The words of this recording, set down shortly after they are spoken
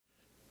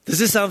Does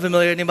this sound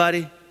familiar to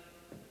anybody?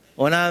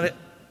 When I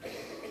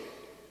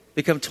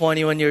become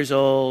 21 years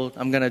old,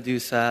 I'm going to do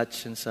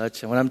such and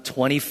such. And when I'm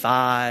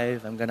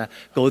 25, I'm going to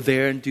go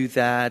there and do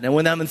that. And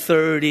when I'm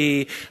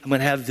 30, I'm going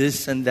to have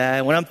this and that.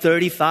 And when I'm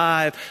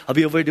 35, I'll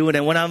be overdoing it.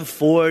 And when I'm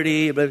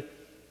 40, but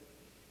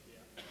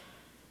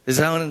does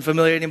that sound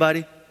familiar to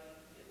anybody?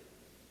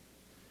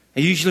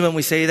 And usually when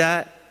we say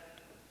that,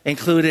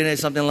 included in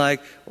something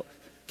like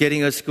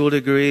getting a school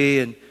degree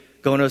and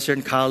going to a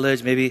certain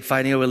college, maybe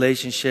finding a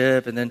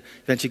relationship, and then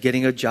eventually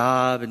getting a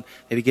job, and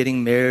maybe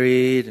getting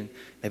married, and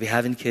maybe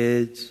having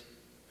kids.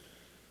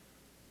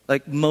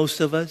 Like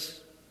most of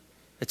us,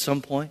 at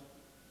some point.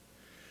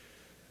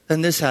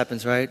 Then this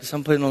happens, right? At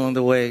some point along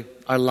the way,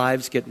 our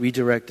lives get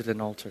redirected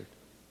and altered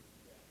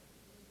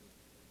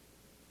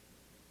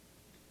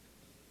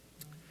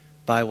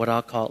by what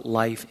I'll call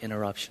life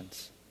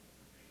interruptions.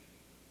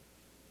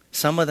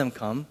 Some of them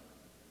come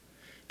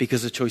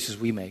because of choices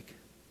we make.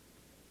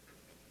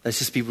 Let's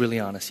just be really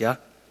honest, yeah?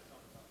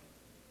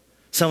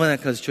 Some of them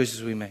because of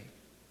choices we make.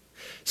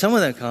 Some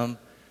of them come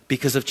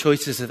because of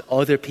choices that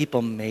other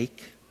people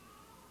make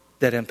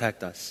that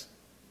impact us.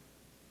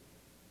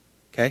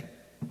 Okay?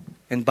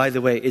 And by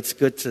the way, it's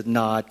good to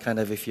nod kind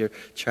of if you're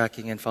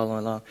tracking and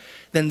following along.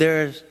 Then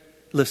there's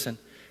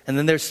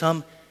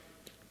some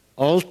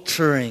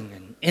altering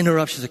and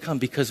interruptions that come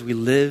because we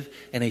live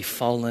in a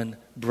fallen,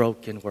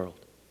 broken world.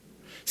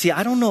 See,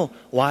 I don't know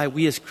why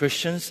we as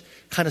Christians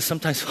kind of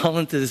sometimes fall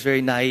into this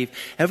very naive,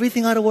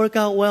 everything ought to work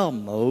out well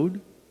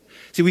mode.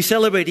 See, we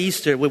celebrate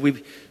Easter where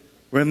we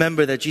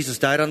remember that Jesus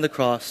died on the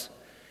cross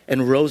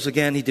and rose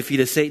again. He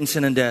defeated Satan,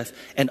 sin, and death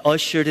and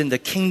ushered in the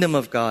kingdom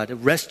of God, a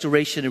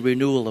restoration and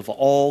renewal of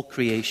all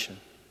creation.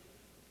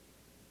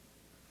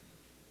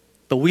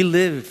 But we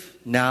live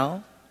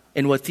now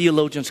in what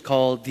theologians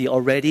call the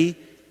already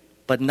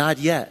but not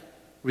yet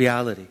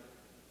reality.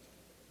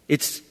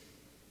 It's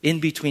in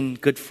between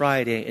Good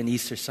Friday and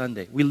Easter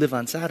Sunday. We live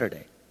on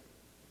Saturday.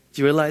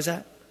 Do you realize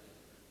that?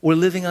 We're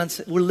living on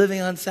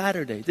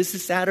Saturday. This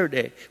is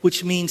Saturday,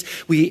 which means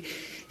we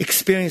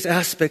experience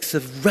aspects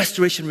of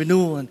restoration,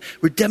 renewal, and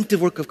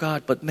redemptive work of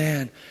God. But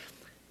man,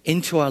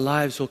 into our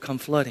lives will come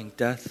flooding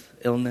death,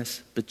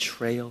 illness,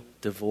 betrayal,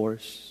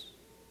 divorce,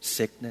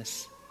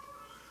 sickness,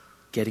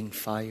 getting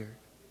fired.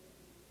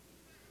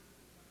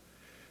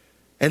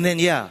 And then,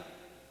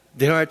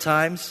 there are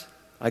times,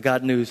 I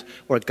got news,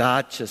 where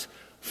God just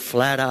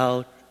flat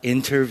out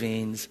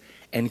intervenes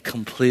and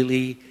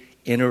completely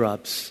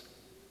interrupts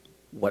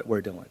what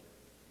we're doing.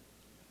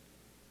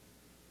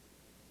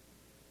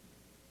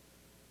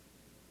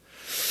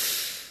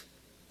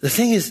 The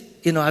thing is,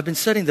 I've been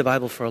studying the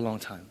Bible for a long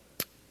time.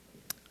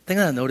 The thing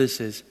that I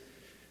notice is,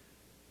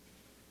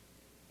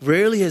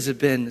 rarely has it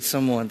been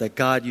someone that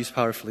God used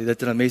powerfully, that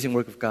did an amazing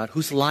work of God,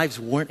 whose lives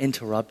weren't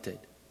interrupted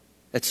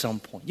at some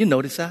point. You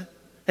notice that?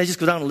 I just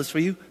go down the list for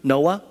you.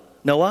 Noah.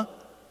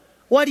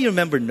 Why do you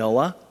remember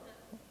Noah?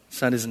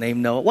 Son is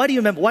named Noah. Why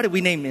did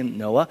we name him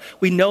Noah?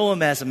 We know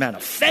him as a man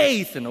of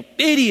faith and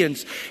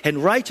obedience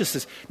and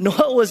righteousness.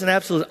 Noah was an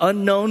absolute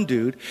unknown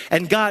dude.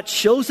 And God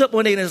shows up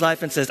one day in his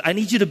life and says, I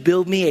need you to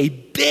build me a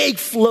big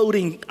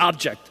floating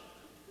object.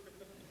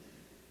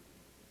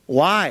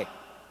 Why?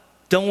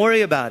 Don't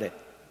worry about it.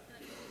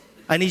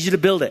 I need you to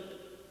build it.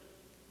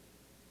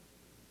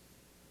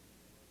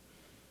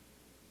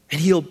 And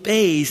he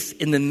obeys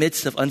in the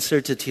midst of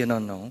uncertainty and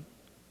unknown.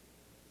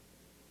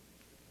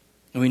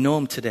 And we know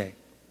him today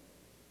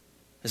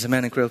as a man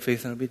in incredible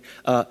faith and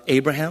obedience.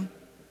 Abraham,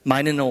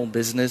 minding his own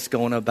business,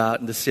 going about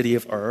in the city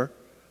of Ur.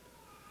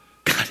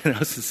 God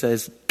also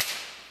says,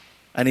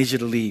 I need you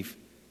to leave.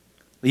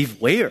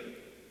 Leave where?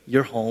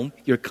 Your home,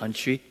 your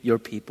country, your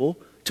people,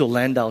 to a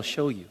land I'll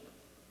show you.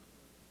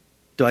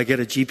 Do I get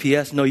a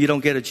GPS? No, you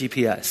don't get a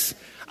GPS.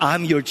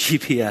 I'm your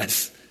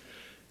GPS.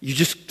 You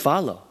just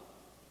follow.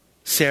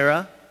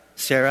 Sarah,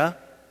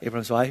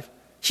 Abraham's wife,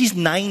 she's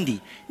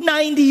 90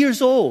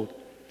 years old.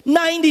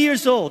 90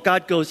 years old.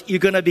 God goes, you're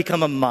going to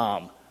become a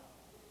mom.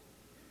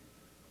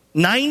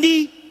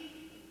 90?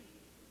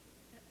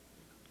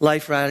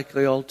 Life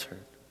radically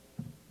altered.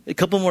 A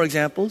couple more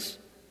examples.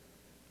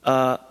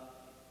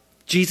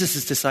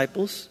 Jesus'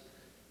 disciples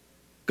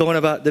going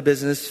about the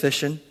business,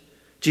 fishing.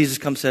 Jesus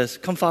says,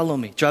 come follow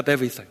me. Drop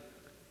everything.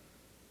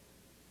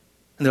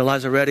 And their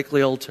lives are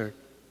radically altered.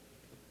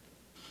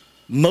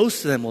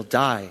 Most of them will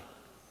die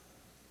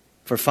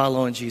for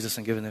following Jesus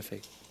and giving their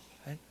faith.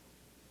 Right?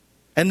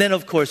 And then,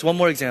 of course, one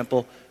more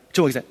example.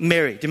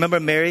 Mary. Do you remember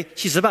Mary?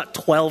 She's about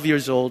 12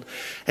 years old.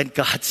 And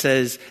God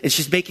says, and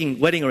she's making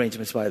wedding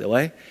arrangements, by the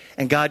way.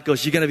 And God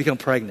goes, you're going to become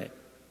pregnant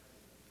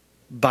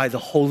by the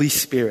Holy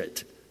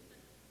Spirit.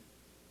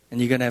 And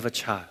you're going to have a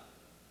child.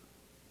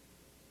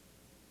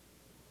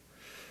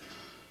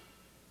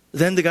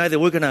 Then the guy that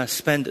we're going to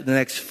spend the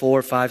next 4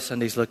 or 5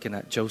 Sundays looking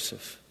at,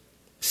 Joseph.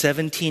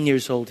 17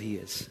 years old he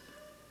is.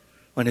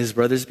 When his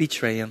brothers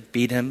betray him,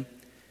 beat him,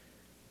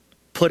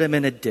 put him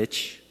in a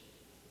ditch,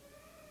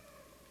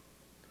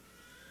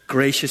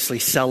 graciously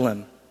sell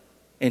him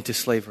into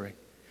slavery.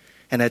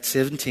 And at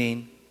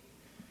 17,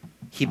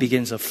 he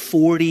begins a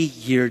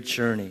 40-year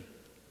journey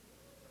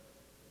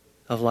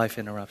of life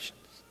interruptions.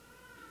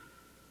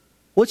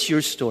 What's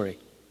your story?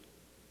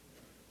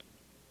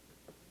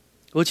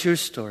 What's your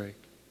story?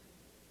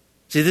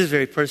 See, this is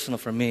very personal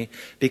for me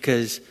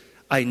because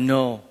I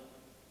know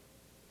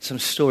some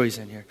stories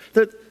in here.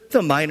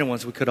 The minor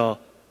ones we could all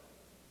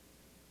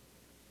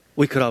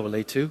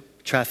relate to.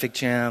 Traffic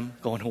jam,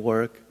 going to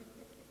work,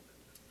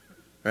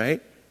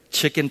 right?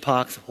 Chicken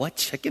pox. What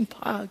chicken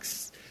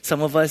pox?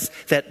 Some of us,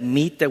 that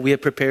meat that we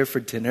had prepared for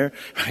dinner,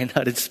 right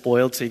now it's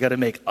spoiled, so you got to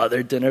make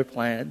other dinner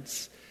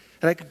plans.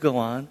 And I could go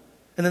on.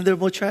 And then there are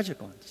more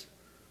tragic ones.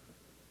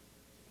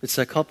 It's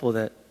a couple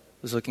that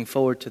was looking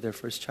forward to their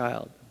first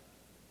child.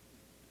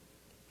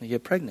 They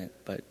get pregnant,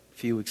 but a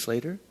few weeks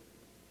later,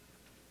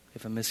 they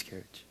have a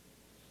miscarriage.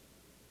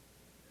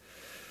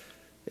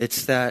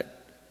 It's that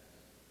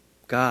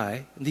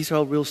guy, and these are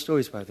all real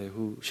stories, by the way,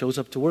 who shows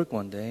up to work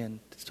one day and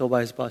is told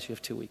by his boss, you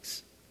have 2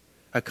 weeks.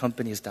 Our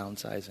company is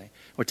downsizing.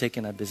 We're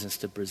taking our business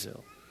to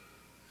Brazil.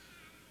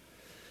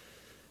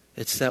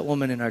 It's that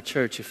woman in our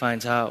church who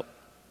finds out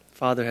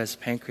father has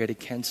pancreatic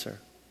cancer,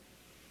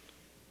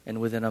 and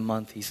within a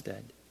month he's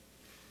dead.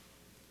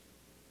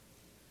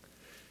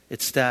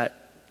 It's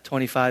that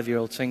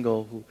 25-year-old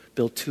single who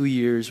built 2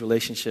 years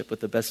relationship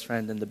with the best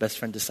friend, and the best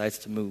friend decides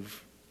to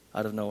move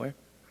out of nowhere.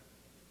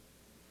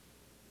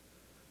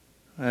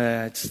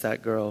 It's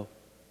that girl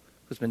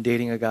who's been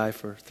dating a guy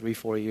for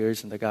 3-4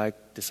 years, and the guy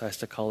decides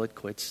to call it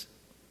quits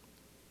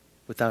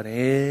without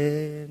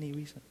any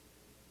reason.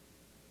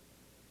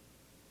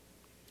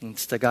 And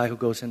it's the guy who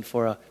goes in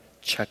for a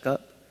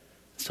checkup.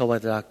 It's told by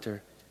the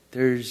doctor,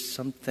 there's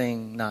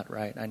something not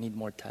right. I need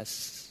more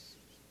tests.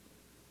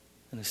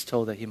 And is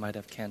told that he might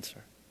have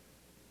cancer.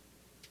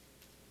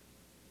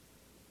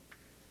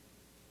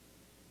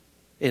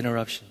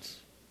 Interruptions.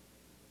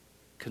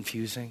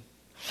 Confusing,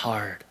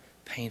 hard,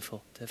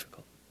 painful,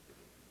 difficult.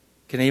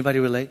 Can anybody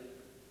relate?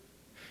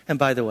 And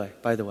by the way,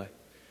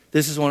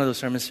 this is one of those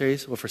sermon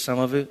series where for some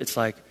of you, it's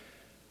like,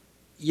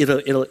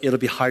 it'll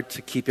be hard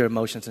to keep your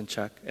emotions in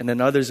check. And then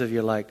others of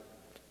you are like,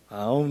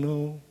 I don't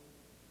know.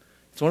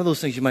 It's one of those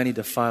things you might need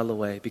to file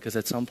away because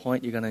at some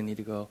point you're going to need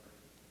to go,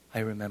 I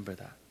remember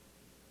that.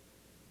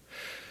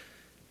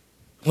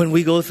 When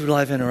we go through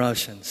life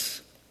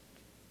interruptions,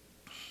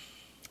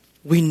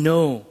 we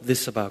know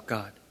this about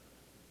God.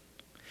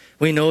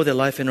 We know that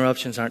life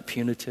interruptions aren't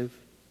punitive.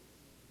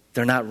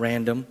 They're not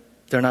random.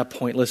 They're not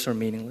pointless or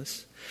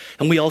meaningless.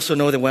 And we also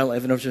know that when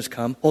life interruptions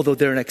come, although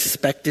they're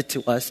unexpected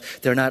to us,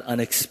 they're not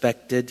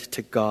unexpected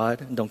to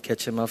God and don't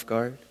catch him off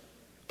guard.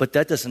 But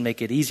that doesn't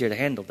make it easier to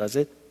handle, does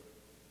it?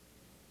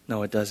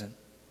 No, it doesn't.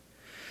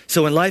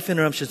 So when life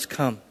interruptions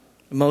come,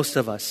 most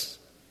of us,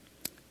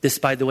 this,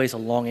 by the way, is a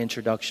long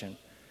introduction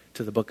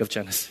to the book of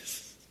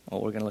Genesis,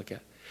 what we're going to look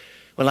at.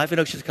 When life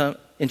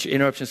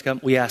interruptions come,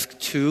 we ask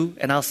 2,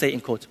 and I'll say in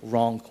quotes,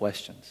 wrong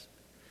questions.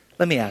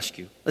 Let me ask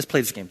you. Let's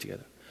play this game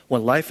together.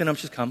 When life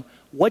interruptions come,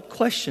 what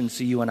questions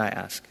do you and I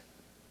ask?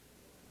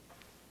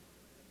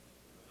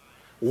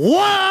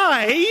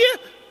 Why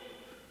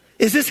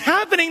is this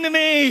happening to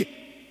me?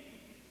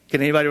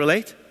 Can anybody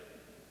relate?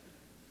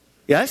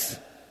 Yes?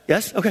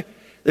 Yes? Okay.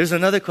 There's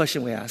another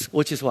question we ask,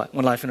 which is what?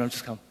 When life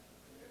interruptions come.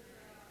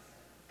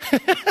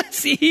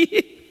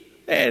 See?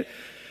 Man,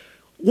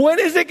 when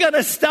is it going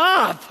to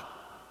stop?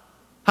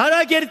 How do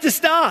I get it to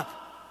stop?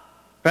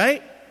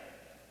 Right?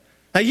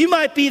 Now, you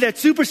might be that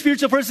super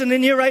spiritual person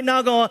in here right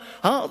now going,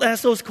 I don't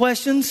ask those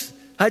questions.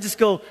 I just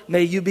go,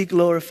 may you be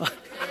glorified.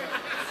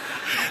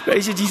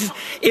 Praise you, Jesus.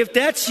 If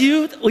that's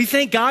you, we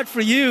thank God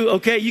for you.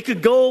 Okay, you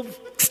could go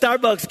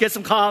Starbucks, get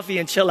some coffee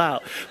and chill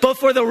out. But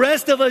for the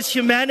rest of us,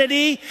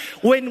 humanity,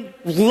 when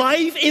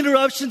life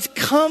interruptions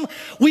come,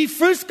 we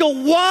first go,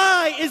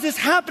 why is this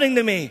happening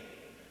to me?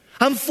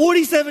 I'm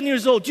 47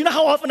 years old. Do you know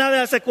how often I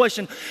ask that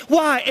question?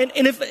 Why? And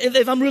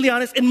if I'm really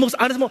honest, in most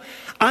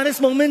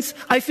honest moments,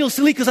 I feel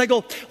silly because I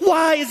go,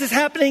 why is this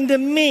happening to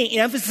me?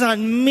 Emphasis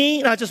on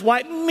me, not just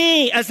why.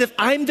 Me, as if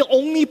I'm the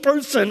only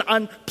person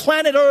on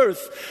planet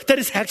Earth that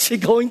is actually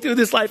going through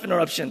this life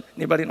interruption.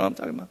 Anybody know what I'm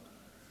talking about?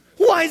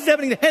 Why is it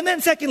happening? And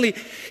then secondly,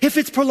 if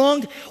it's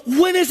prolonged,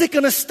 when is it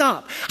going to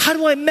stop? How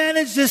do I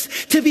manage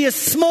this to be as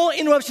small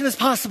interruption as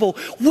possible?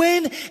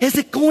 When is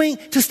it going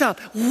to stop?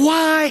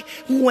 Why?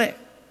 When?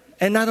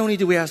 And not only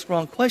do we ask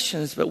wrong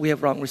questions, but we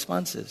have wrong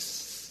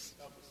responses.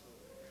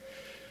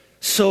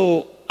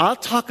 So I'll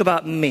talk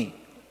about me.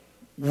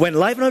 When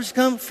life interruptions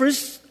come,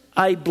 first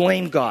I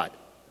blame God.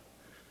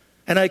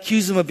 And I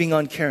accuse him of being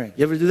uncaring.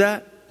 You ever do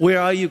that?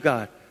 Where are you,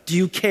 God? Do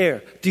you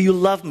care? Do you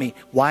love me?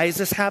 Why is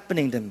this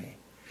happening to me?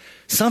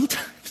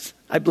 Sometimes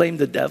I blame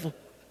the devil.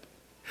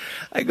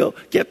 I go,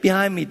 get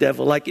behind me,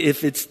 devil. Like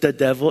if it's the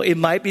devil, it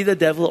might be the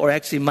devil or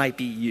actually might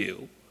be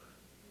you.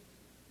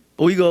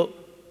 But we go,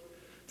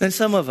 then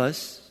some of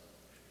us,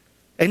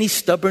 any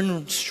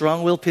stubborn,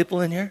 strong-willed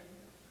people in here?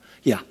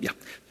 Yeah.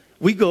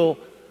 We go,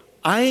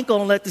 I ain't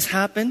going to let this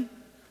happen.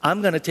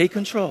 I'm going to take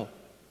control.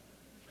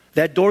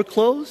 That door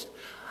closed,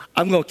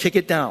 I'm going to kick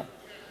it down.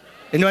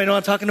 Anybody know what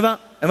I'm talking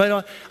about?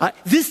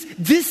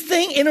 This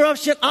thing,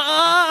 interruption,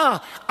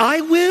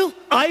 I will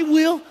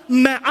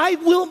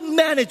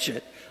manage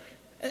it.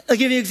 I'll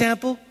give you an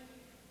example.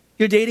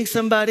 You're dating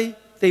somebody,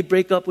 they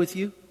break up with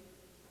you,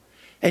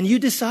 and you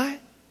decide,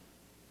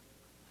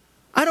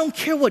 I don't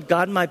care what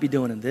God might be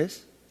doing in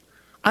this.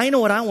 I know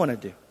what I want to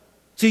do.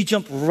 So you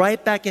jump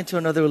right back into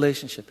another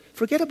relationship.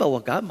 Forget about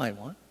what God might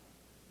want.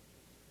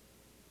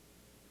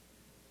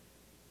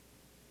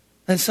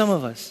 And some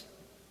of us,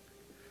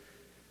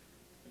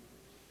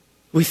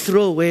 we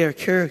throw away our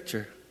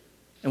character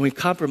and we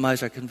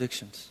compromise our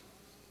convictions.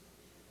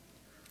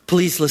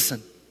 Please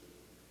listen.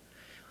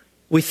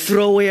 We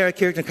throw away our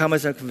character and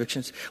compromise our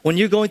convictions. When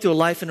you're going through a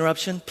life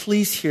interruption,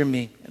 please hear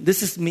me.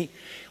 This is me.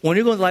 When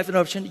you're going through a life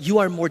interruption, you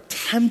are more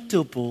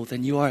temptable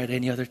than you are at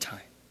any other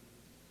time.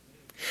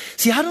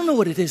 See, I don't know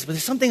what it is, but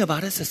there's something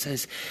about us that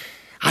says,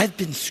 I've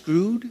been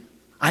screwed,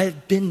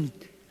 I've been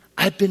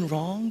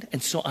wronged,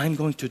 and so I'm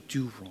going to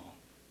do wrong.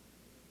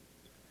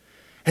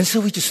 And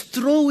so we just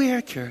throw away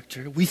our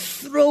character, we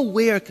throw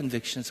away our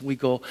convictions, and we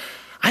go,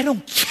 I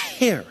don't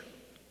care.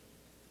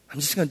 I'm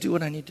just going to do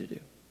what I need to do.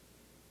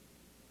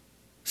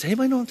 Does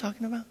anybody know what I'm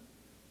talking about?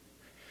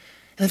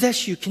 And if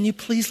that's you, can you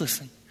please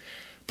listen?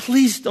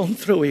 Please don't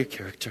throw away your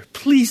character.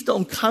 Please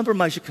don't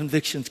compromise your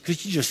convictions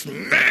because you're just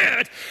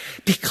mad.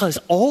 Because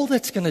all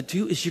that's going to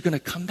do is you're going to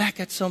come back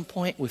at some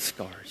point with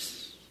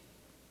scars.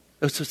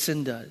 That's what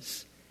sin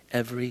does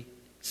every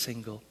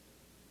single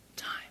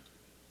time.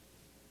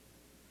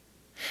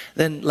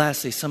 Then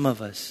lastly, some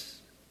of us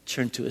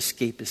turn to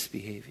escapist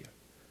behavior.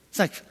 It's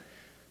like,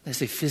 let's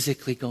say,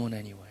 physically going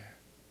anywhere.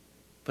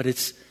 But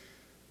it's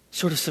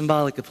sort of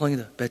symbolic of pulling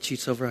the bed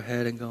sheets over our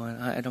head and going,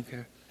 I don't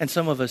care. And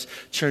some of us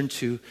turn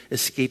to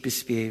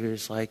escapist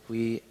behaviors like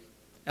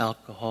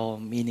alcohol,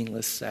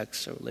 meaningless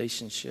sex or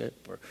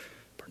relationship, or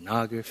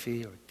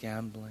pornography, or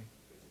gambling,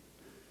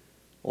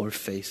 or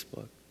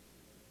Facebook.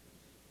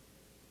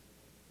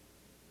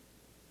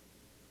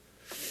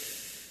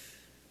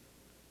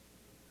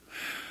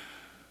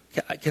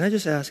 Can I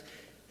just ask,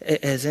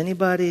 has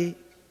anybody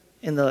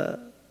in the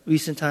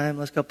recent time,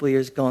 last couple of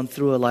years, gone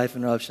through a life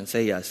interruption?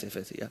 Say yes, if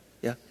it's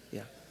yeah,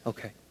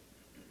 okay.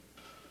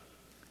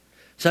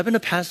 So I've been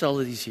a pastor all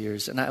of these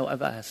years, and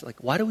I've asked,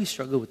 why do we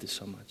struggle with this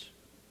so much?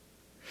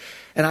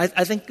 And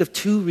I think of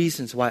two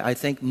reasons why I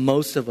think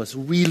most of us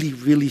really,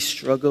 really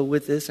struggle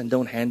with this and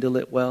don't handle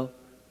it well.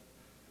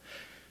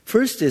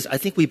 First is, I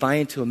think we buy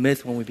into a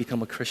myth when we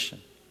become a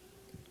Christian.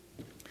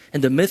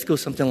 And the myth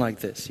goes something like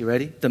this. You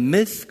ready? The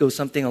myth goes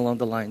something along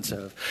the lines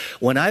of,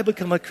 when I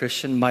become a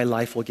Christian, my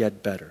life will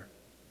get better.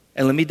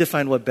 And let me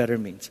define what better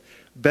means.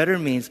 Better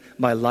means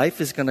my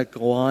life is going to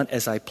go on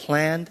as I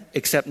planned,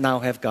 except now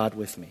I have God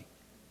with me.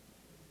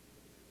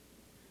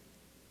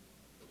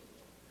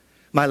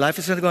 My life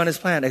is going to go on as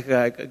planned.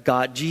 I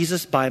got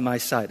Jesus by my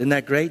side. Isn't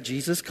that great?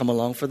 Jesus, come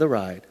along for the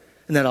ride.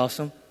 Isn't that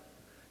awesome?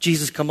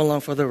 Jesus, come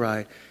along for the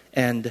ride.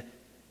 And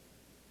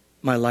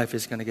my life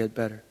is going to get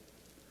better.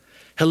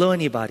 Hello,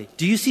 anybody.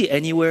 Do you see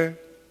anywhere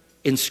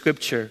in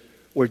Scripture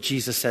where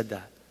Jesus said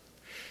that?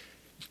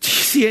 Do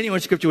you see anywhere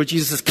in Scripture where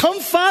Jesus says, come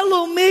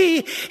follow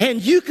me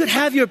and you could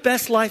have your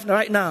best life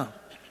right now?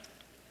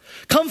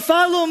 Come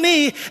follow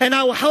me and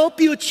I will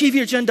help you achieve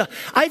your agenda.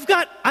 I've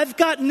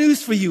got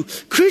news for you.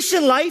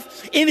 Christian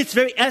life in its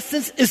very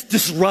essence is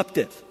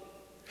disruptive.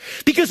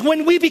 Because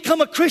when we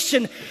become a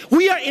Christian,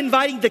 we are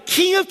inviting the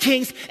King of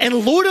Kings and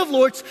Lord of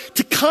Lords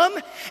to come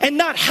and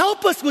not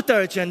help us with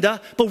our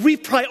agenda, but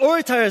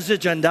reprioritize his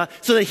agenda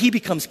so that he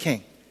becomes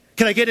king.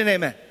 Can I get an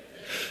amen?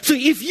 So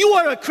if you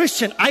are a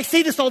Christian, I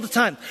say this all the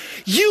time,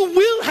 you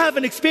will have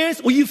an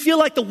experience where you feel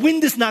like the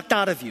wind is knocked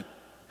out of you.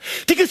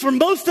 Because for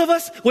most of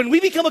us, when we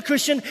become a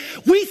Christian,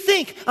 we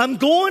think, I'm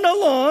going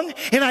along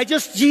and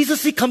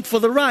Jesus, he comes for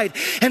the ride.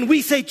 And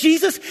we say,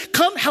 Jesus,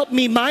 come help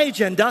me my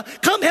agenda.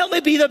 Come help me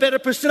be the better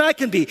person I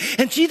can be.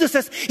 And Jesus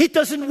says, it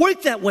doesn't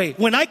work that way.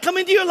 When I come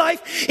into your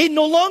life, it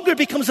no longer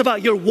becomes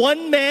about your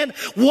one man,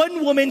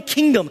 one woman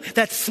kingdom,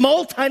 that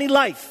small, tiny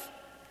life.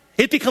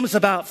 It becomes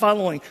about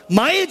following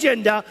my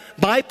agenda,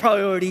 my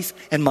priorities,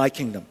 and my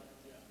kingdom.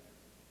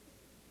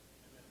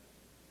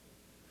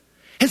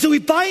 And so we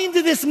buy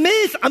into this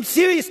myth. I'm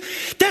serious.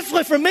 That's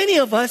why for many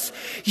of us,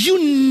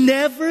 you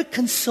never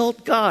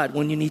consult God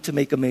when you need to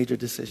make a major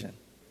decision.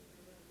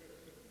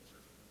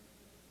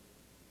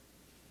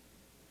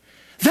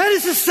 That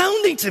is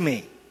astounding to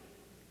me.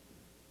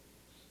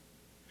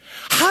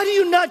 How do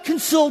you not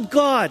consult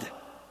God?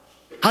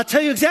 I'll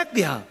tell you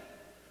exactly how.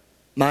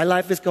 My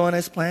life is going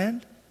as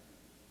planned.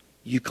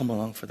 You come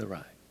along for the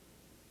ride.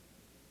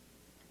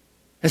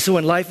 And so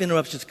when life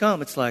interruptions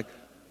come, it's like,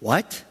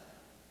 what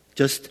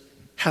just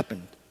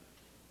happened?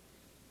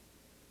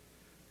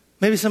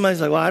 Maybe somebody's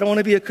like, well, I don't want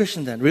to be a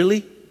Christian then.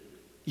 Really?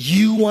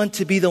 You want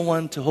to be the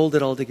one to hold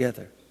it all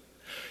together.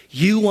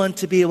 You want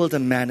to be able to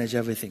manage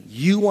everything.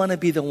 You want to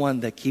be the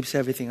one that keeps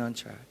everything on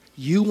track.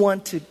 You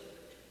want to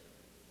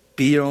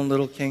be your own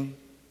little king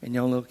in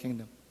your own little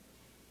kingdom.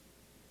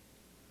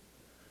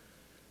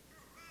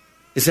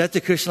 Is that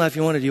the Christian life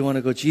you want, or do you want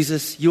to go,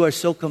 Jesus, you are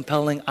so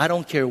compelling. I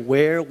don't care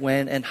where,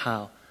 when, and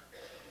how.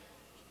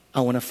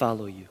 I want to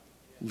follow you.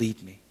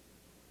 Lead me.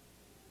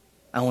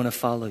 I want to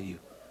follow you.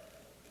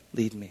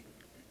 Lead me.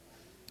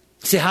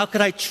 Say, how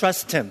could I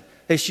trust him?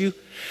 Issue.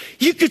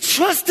 You could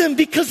trust him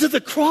because of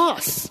the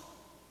cross.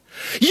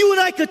 You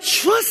and I could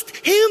trust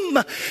him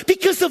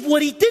because of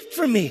what he did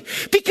for me,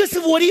 because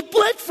of what he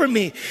bled for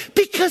me,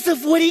 because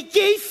of what he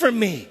gave for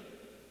me.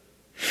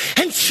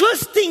 And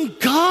trusting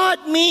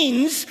God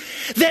means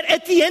that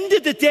at the end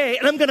of the day,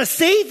 and I'm going to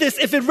say this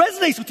if it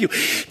resonates with you,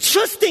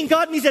 trusting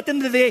God means at the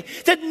end of the day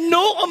that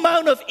no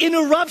amount of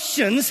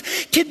interruptions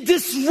can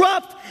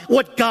disrupt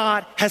what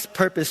God has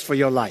purposed for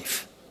your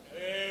life.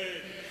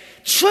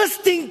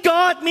 Trusting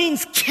God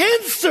means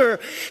cancer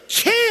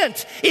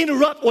can't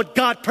interrupt what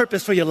God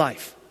purposed for your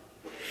life.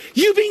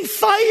 You being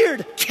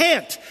fired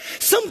can't.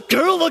 Some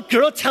girl or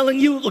guy telling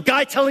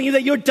you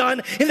that you're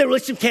done in the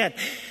relationship can't.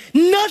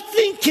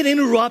 Nothing can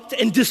interrupt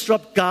and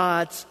disrupt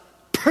God's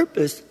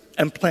purpose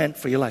and plan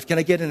for your life. Can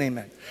I get an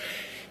amen?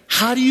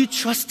 How do you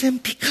trust him?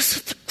 Because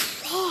of the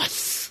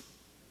cross.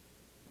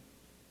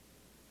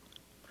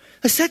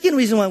 The second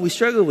reason why we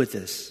struggle with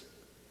this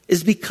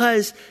is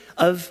because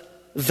of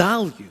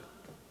value.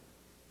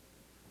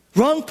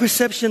 Wrong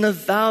perception of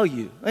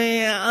value.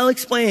 I'll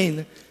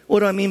explain what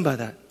do I mean by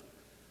that.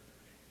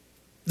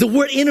 The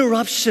word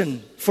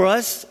interruption for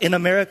us in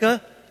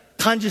America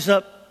conjures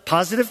up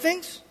positive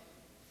things.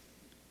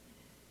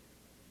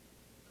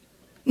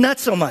 Not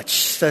so much,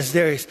 says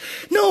Darius.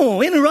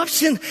 No,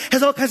 interruption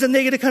has all kinds of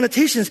negative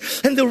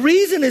connotations. And the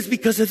reason is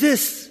because of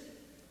this.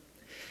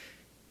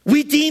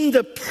 We deem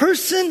the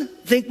person,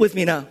 think with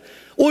me now,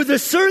 or the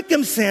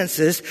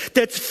circumstances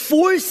that's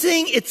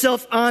forcing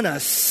itself on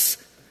us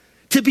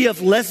to be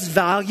of less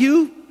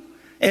value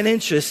and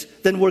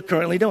interest than we're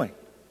currently doing.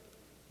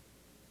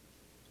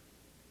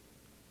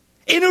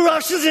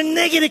 Interruptions are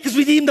negative because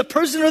we deem the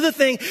person or the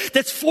thing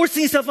that's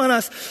forcing itself on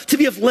us to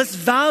be of less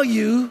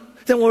value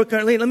than what we're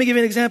currently. Let me give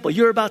you an example.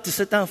 You're about to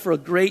sit down for a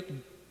great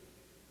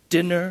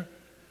dinner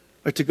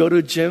or to go to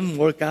a gym,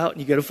 work out,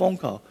 and you get a phone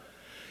call.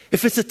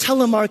 If it's a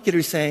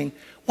telemarketer saying,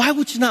 why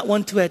would you not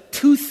want to add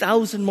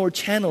 2,000 more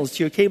channels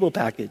to your cable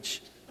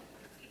package?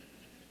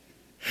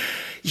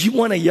 You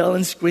want to yell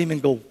and scream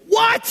and go,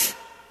 what?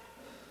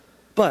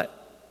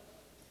 But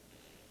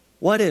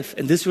what if,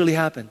 and this really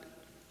happened,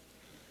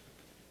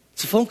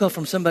 it's a phone call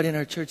from somebody in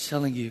our church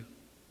telling you,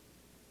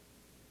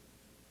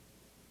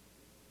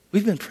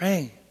 we've been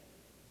praying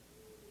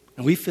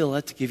and we feel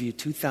led to give you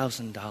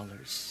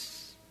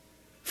 $2,000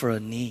 for a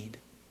need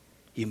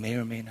you may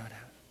or may not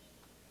have.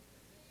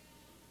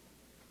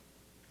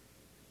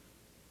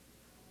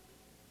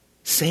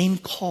 Same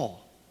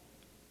call,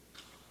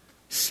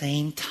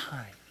 same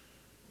time.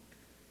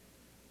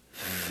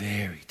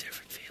 Very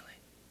different feeling.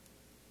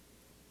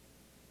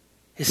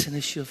 It's an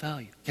issue of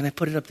value. Can I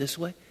put it up this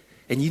way?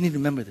 And you need to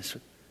remember this.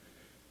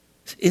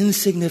 It's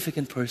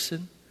insignificant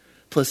person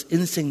plus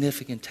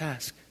insignificant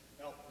task.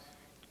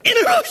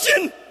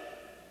 Interruption!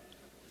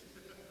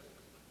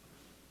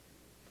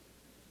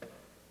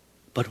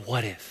 But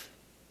what if?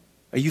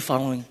 Are you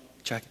following?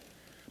 Check.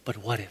 But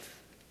what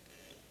if?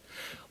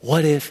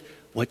 What if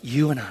what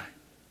you and I,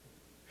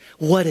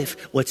 what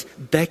if what's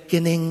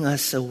beckoning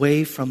us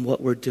away from what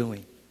we're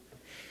doing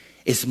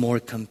is more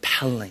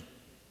compelling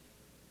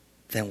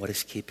than what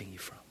is keeping you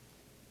from?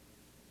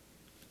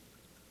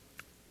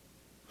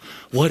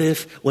 What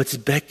if what's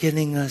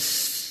beckoning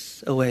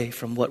us away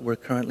from what we're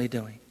currently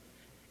doing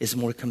is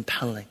more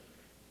compelling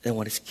than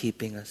what is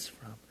keeping us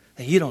from?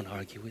 And you don't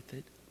argue with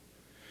it.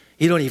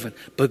 You don't even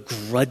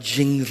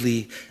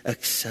begrudgingly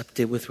accept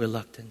it with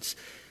reluctance.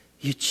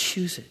 You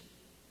choose it.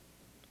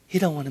 You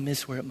don't want to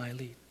miss where it might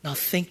lead. Now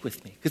think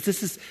with me, because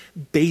this is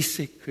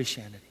basic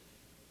Christianity.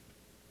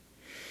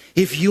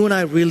 If you and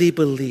I really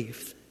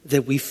believe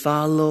that we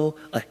follow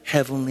a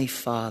heavenly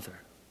Father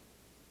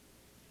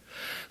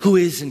who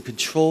is in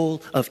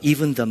control of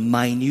even the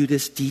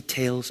minutest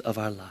details of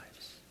our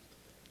lives,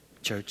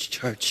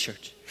 church.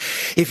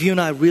 If you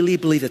and I really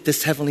believe that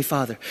this heavenly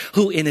Father,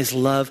 who in his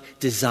love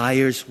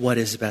desires what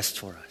is best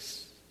for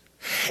us,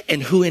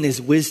 and who in his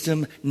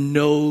wisdom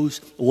knows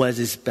what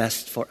is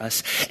best for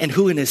us, and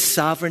who in his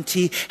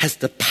sovereignty has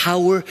the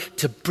power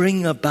to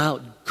bring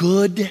about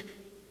good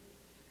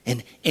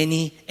in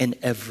any and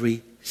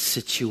every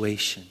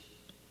situation,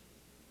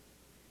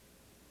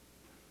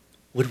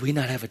 would we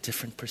not have a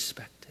different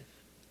perspective?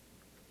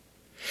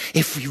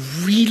 If we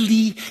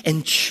really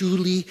and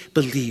truly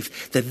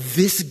believe that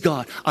this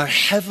God, our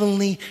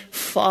heavenly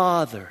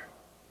Father,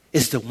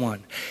 is the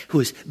one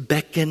who is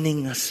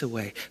beckoning us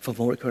away from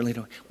what we're currently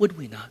doing, would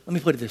we not? Let me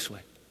put it this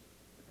way.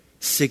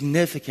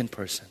 Significant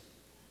person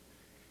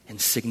and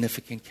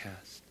significant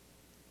cast.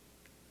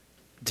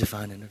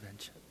 Divine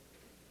intervention.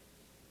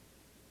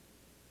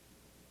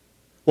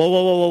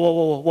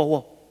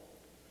 Whoa.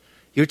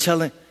 You're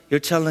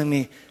telling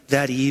me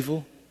that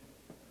evil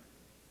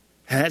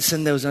and that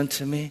sin that was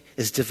unto me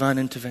is divine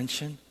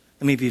intervention?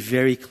 Let me be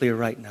very clear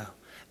right now.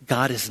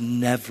 God is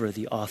never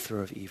the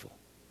author of evil.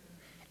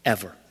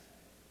 Ever.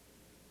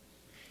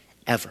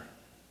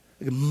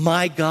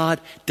 My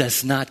God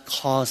does not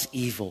cause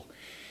evil.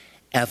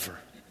 Ever.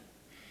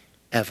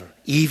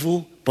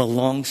 Evil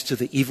belongs to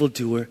the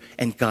evildoer,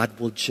 and God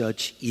will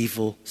judge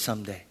evil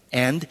someday.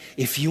 And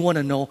if you want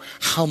to know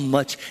how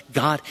much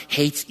God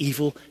hates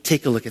evil,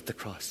 take a look at the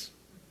cross.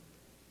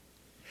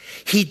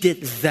 He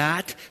did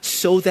that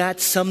so that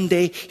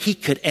someday he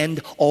could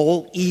end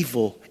all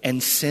evil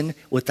and sin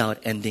without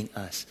ending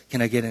us.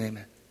 Can I get an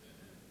amen?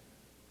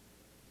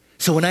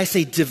 So when I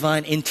say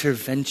divine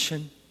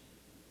intervention,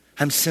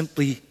 I'm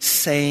simply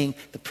saying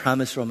the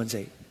promise Romans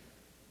 8,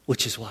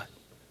 which is what?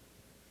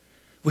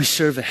 We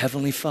serve a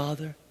heavenly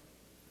Father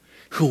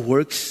who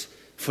works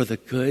for the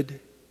good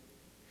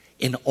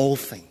in all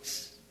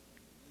things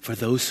for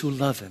those who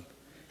love him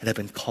and have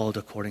been called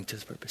according to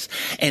his purpose.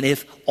 And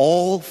if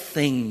all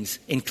things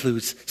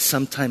includes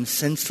sometimes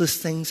senseless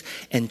things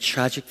and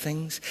tragic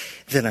things,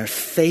 then our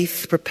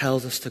faith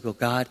propels us to go,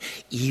 God,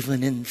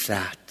 even in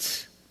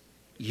that,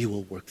 you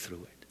will work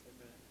through it.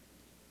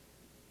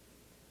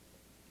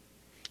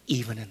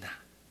 Even in that.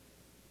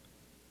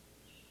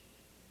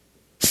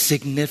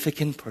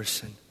 Significant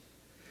person,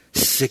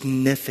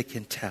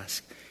 significant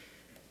task,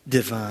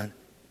 divine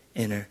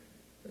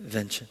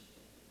intervention.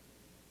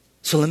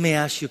 So let me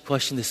ask you a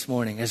question this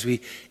morning as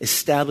we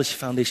establish a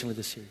foundation with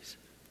this series.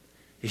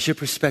 Is your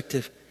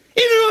perspective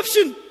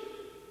interruption?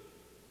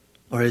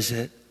 Or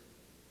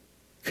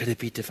could it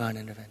be divine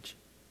intervention?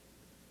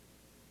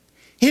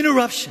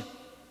 Interruption.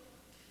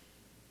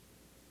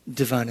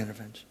 Divine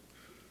intervention.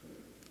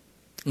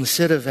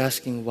 Instead of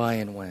asking why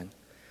and when,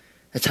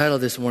 the title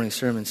of this morning's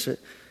sermon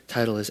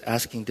title is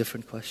Asking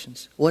Different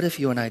Questions. What if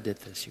you and I did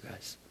this, you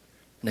guys?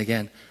 And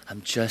again,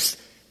 I'm just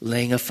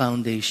laying a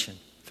foundation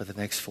for the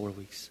next 4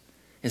 weeks.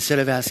 Instead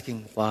of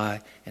asking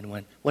why and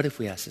when, what if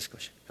we ask this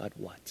question? God,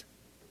 what?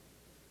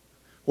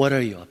 What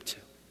are you up to?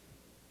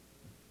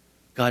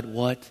 God,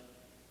 what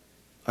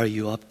are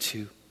you up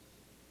to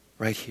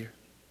right here?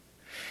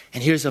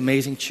 And here's the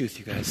amazing truth,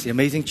 you guys. The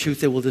amazing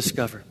truth that we'll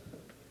discover.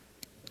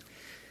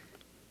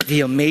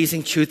 The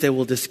amazing truth that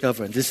we'll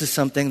discover. And this is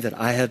something that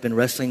I have been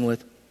wrestling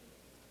with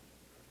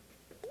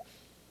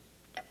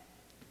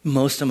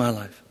most of my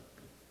life.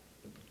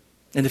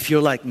 And if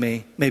you're like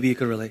me, maybe you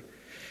could relate.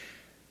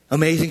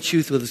 Amazing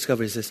truth we'll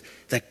discover is this,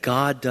 that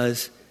God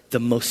does the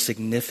most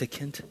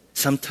significant,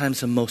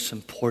 sometimes the most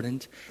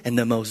important, and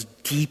the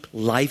most deep,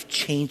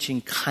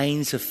 life-changing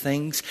kinds of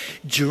things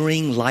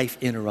during life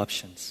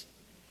interruptions.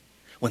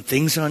 When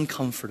things are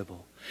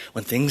uncomfortable,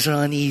 when things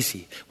are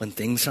uneasy, when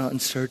things are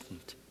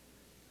uncertain,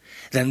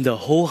 then the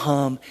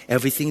ho-hum,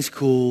 everything's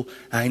cool,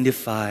 9 to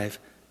 5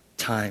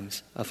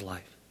 times of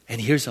life. And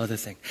here's the other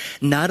thing.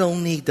 Not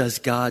only does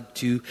God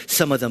do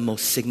some of the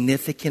most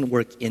significant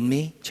work in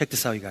me, check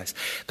this out, you guys.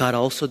 God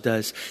also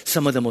does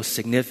some of the most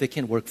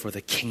significant work for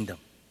the kingdom.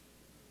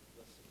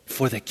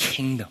 For the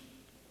kingdom.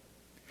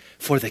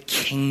 For the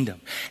kingdom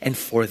and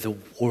for the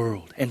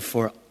world and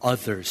for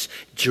others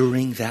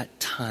during that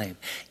time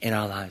in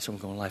our lives when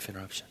we're going life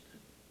interruption.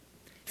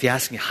 If you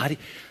ask me,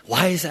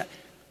 why is that?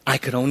 I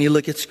could only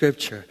look at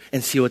Scripture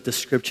and see what the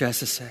Scripture has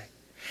to say.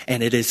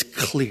 And it is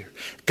clear.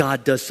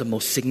 God does the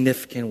most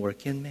significant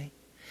work in me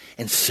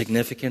and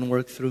significant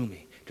work through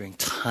me during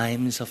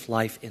times of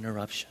life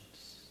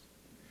interruptions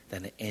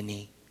than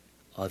any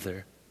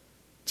other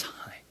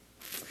time.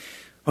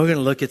 We're going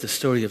to look at the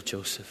story of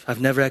Joseph.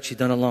 I've never actually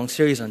done a long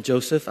series on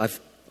Joseph.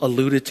 I've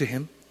alluded to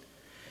him,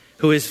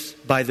 who is,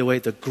 by the way,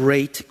 the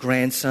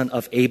great-grandson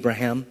of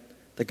Abraham,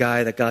 the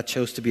guy that God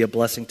chose to be a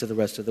blessing to the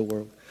rest of the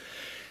world.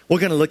 We're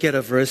going to look at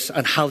a verse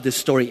on how this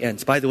story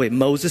ends. By the way,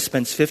 Moses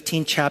spends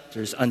 15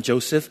 chapters on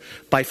Joseph,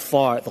 by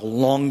far the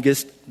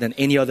longest than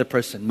any other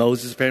person.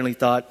 Moses apparently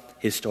thought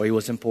his story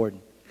was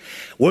important.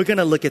 We're going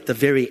to look at the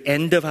very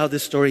end of how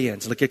this story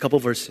ends. Look at a couple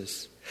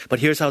verses. But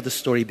here's how the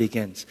story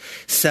begins.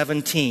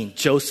 17,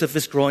 Joseph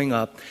is growing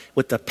up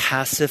with a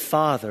passive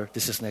father.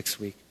 This is next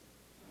week.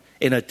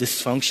 In a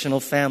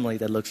dysfunctional family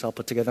that looks all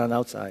put together on the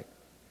outside.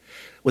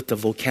 With the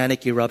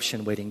volcanic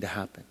eruption waiting to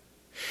happen.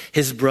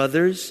 His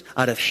brothers,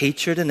 out of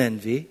hatred and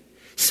envy,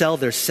 sell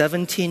their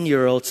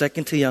 17-year-old,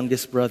 second to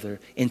youngest brother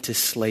into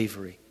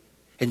slavery.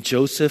 And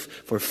Joseph,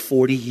 for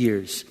 40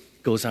 years,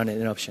 goes on an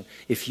interruption.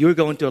 If you're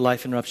going through a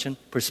life interruption,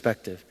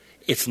 perspective,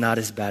 it's not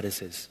as bad as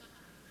his.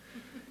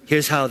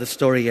 Here's how the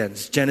story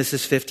ends.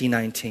 Genesis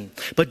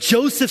 50:19. But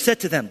Joseph said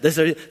to them,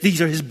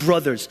 these are his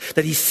brothers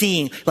that he's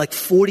seeing like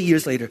 40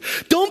 years later.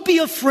 Don't be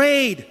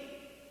afraid.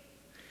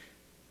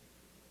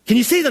 Can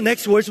you say the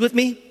next words with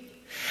me?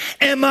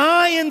 Am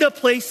I in the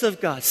place of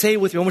God? Say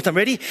it with me one more time.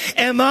 Ready?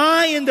 Am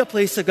I in the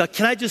place of God?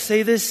 Can I just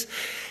say this?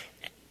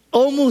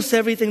 Almost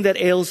everything that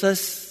ails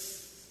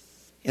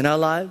us in our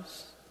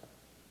lives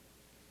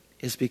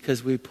is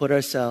because we put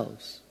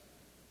ourselves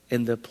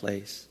in the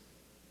place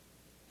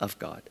of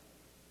God.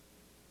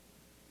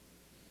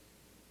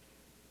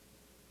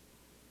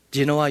 Do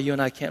you know why you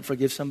and I can't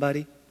forgive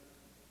somebody?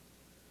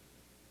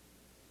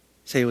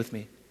 Say it with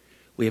me.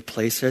 We have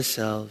placed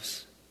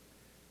ourselves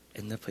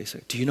in the place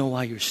of, do you know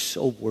why you're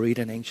so worried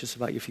and anxious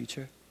about your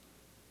future?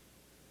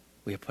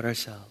 We have put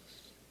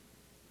ourselves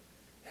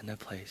in the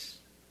place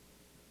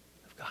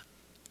of God.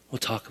 We'll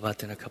talk about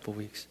that in a couple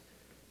weeks.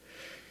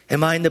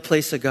 Am I in the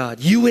place of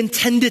God? You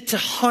intended to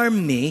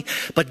harm me,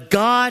 but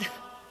God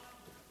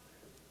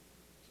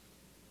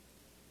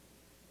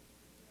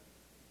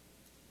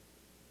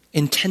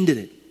intended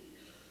it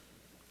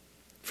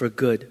for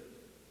good,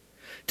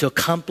 to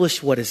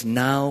accomplish what is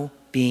now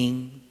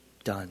being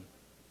done,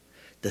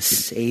 the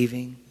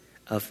saving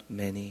of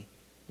many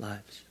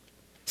lives.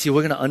 See,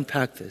 we're going to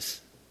unpack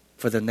this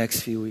for the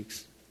next few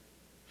weeks.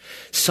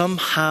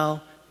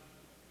 Somehow,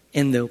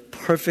 in the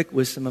perfect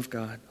wisdom of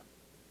God,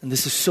 and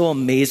this is so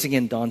amazing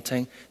and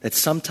daunting that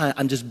sometimes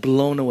I'm just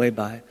blown away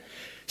by it.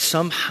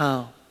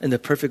 Somehow, in the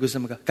perfect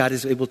wisdom of God, God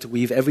is able to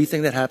weave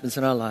everything that happens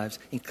in our lives,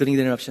 including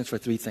the interruptions, for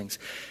three things.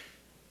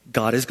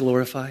 God is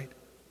glorified,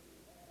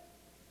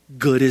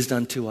 good is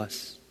done to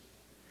us,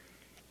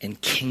 and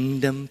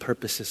kingdom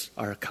purposes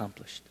are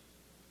accomplished.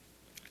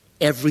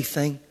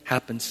 Everything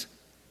happens.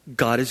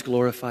 God is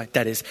glorified.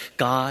 That is,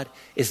 God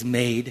is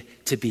made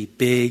to be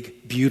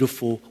big,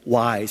 beautiful,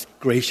 wise,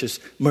 gracious,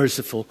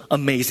 merciful,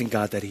 amazing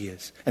God that He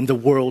is. And the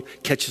world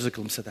catches a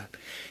glimpse of that.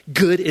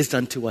 Good is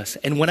done to us.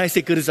 And when I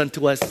say good is done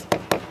to us,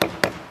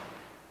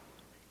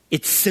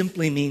 it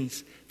simply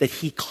means that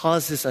He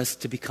causes us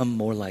to become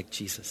more like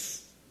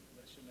Jesus.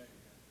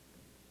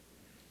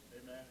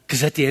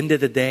 Because at the end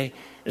of the day,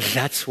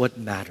 that's what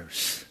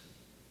matters.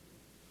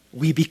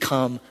 We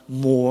become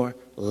more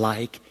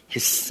like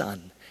His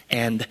Son.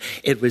 And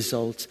it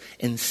results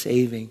in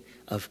saving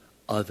of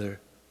other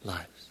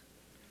lives.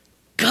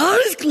 God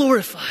is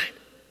glorified.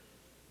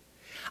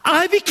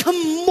 I become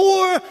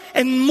more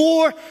and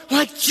more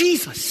like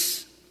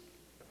Jesus.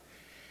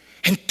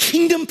 And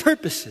kingdom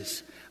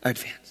purposes are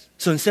advanced.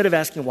 So instead of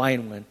asking why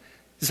and when,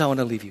 this is how I want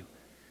to leave you.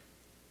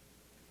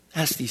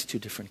 Ask these two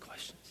different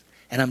questions.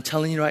 And I'm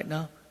telling you right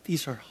now,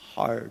 these are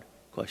hard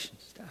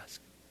questions to ask.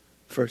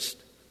 First,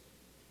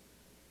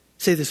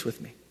 say this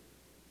with me.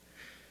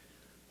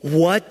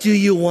 What do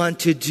you want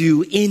to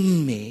do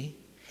in me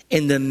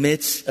in the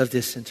midst of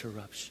this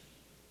interruption?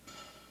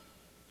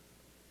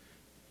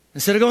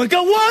 Instead of going,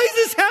 God, why is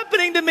this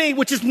happening to me?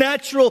 Which is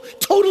natural,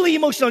 totally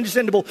emotional,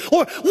 understandable.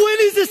 Or when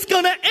is this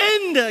going to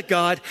end,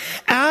 God?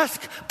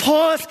 Ask,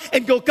 pause,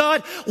 and go,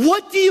 God,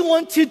 what do you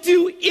want to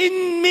do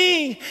in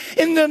me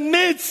in the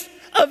midst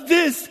of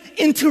this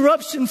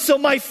interruption? So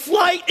my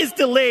flight is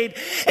delayed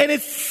and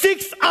it's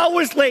 6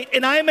 hours late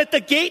and I am at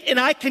the gate and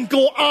I can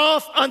go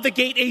off on the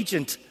gate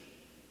agent.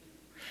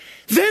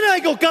 Then I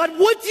go, God,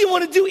 what do you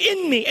want to do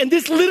in me? And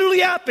this literally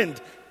happened.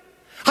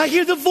 I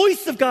hear the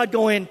voice of God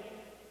going,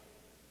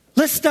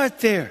 let's start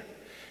there.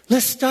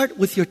 Let's start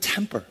with your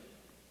temper.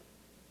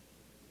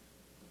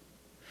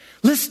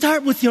 Let's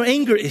start with your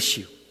anger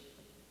issue.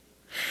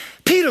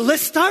 Peter,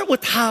 let's start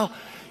with how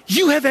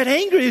you have had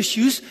anger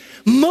issues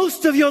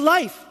most of your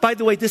life. By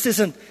the way, this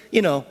isn't,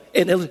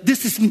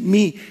 this is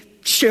me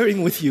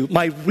sharing with you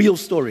my real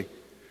story.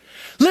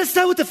 Let's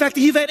start with the fact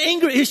that you've had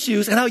anger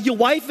issues and how your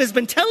wife has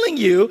been telling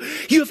you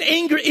you have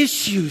anger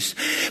issues.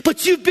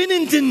 But you've been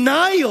in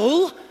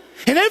denial,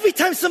 and every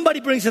time somebody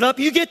brings it up,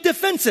 you get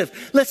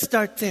defensive. Let's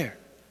start there.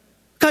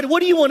 God,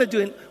 what do you want to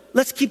do? And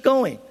let's keep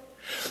going.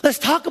 Let's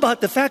talk about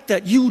the fact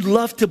that you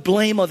love to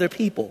blame other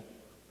people.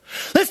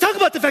 Let's talk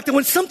about the fact that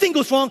when something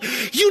goes wrong,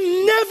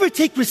 you never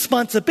take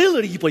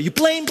responsibility. You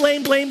blame.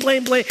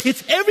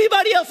 It's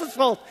everybody else's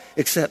fault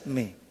except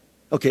me.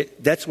 Okay,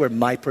 that's where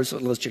my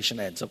personal illustration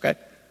ends, okay?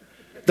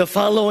 The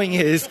following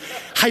is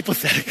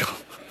hypothetical.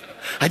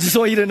 I just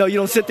want you to know you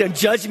don't sit there and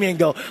judge me and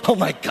go, oh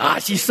my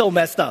gosh, he's so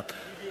messed up.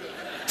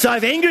 So I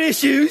have anger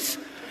issues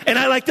and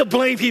I like to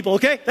blame people,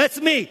 okay?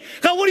 That's me.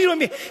 God, what do you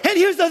want me? And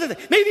here's the other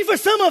thing. Maybe for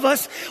some of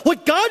us,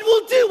 what God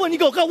will do when you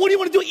go, God, what do you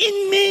want to do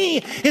in me?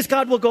 Is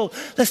God will go,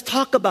 let's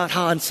talk about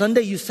how on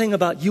Sunday you sing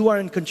about you are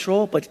in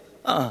control, but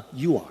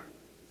you are.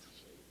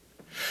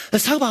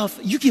 Let's talk about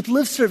how you give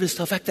lip service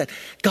to the fact that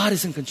God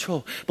is in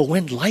control. But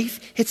when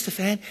life hits the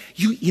fan,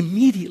 you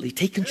immediately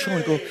take control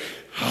and go,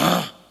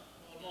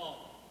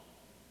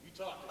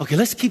 Okay,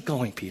 let's keep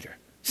going, Peter.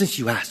 Since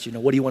you asked,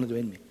 what do you want to do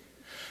in me?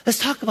 Let's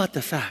talk about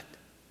the fact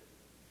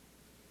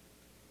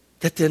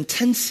that the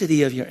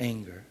intensity of your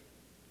anger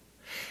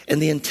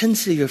and the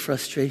intensity of your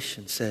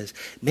frustration says,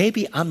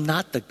 maybe I'm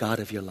not the God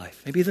of your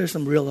life. Maybe there's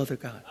some real other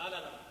God.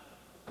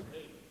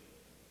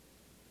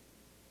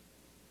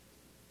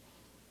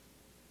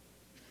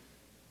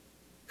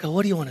 God,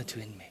 what do you want to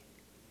do in me?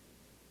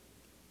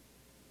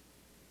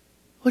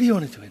 What do you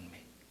want to do in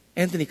me?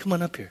 Anthony, come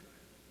on up here.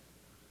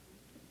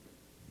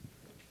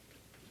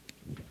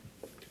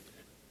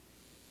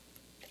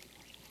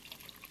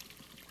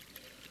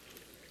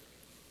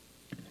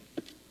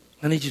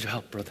 I need you to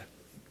help, brother.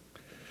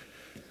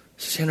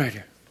 Stand right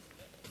here.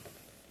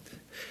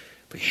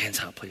 Put your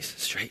hands out, please.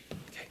 Straight.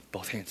 Okay,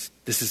 both hands.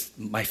 This is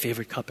my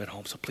favorite cup at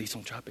home, so please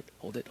don't drop it.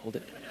 Hold it.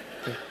 Okay.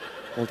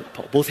 Hold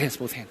it. Both hands,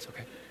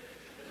 okay?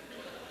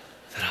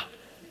 Sit out.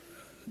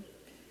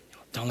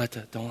 Don't let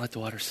the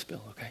water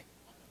spill, okay?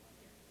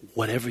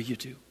 Whatever you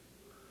do.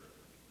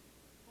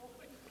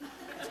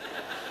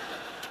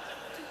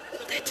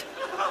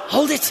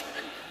 Hold it.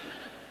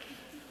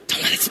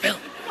 Don't let it spill.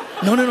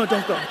 No,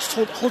 don't go. Just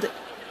hold it.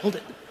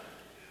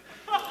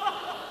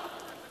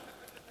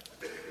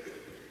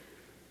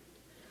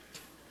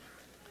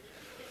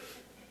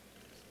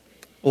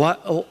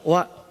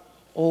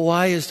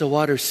 Why is the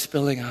water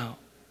spilling out?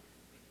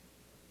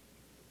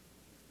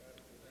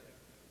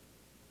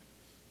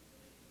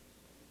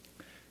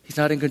 He's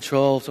not in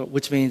control, so,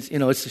 which means,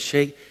 it's a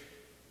shake.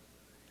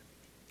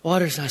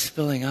 Water's not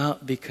spilling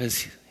out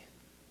because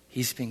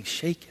he's being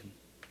shaken.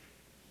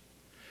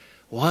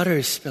 Water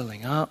is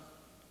spilling out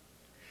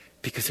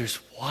because there's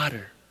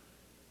water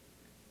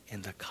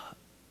in the cup.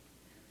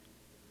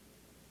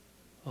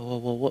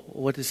 Well,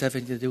 what does that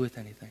have to do with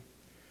anything?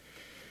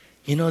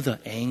 The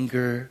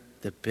anger,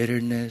 the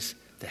bitterness,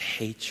 the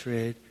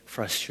hatred,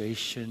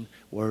 frustration,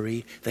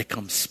 worry that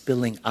comes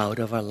spilling out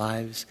of our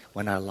lives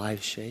when our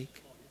lives shake?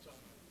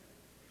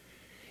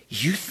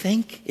 You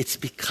think it's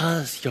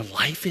because your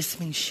life is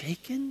being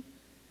shaken?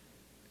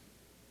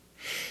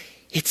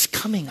 It's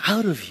coming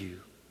out of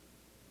you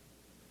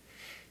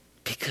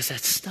because that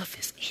stuff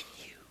is in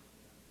you.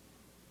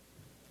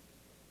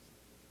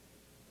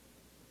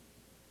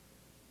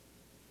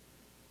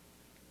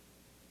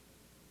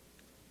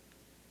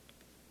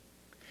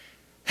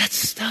 That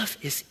stuff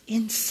is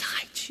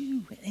inside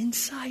you and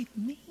inside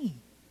me.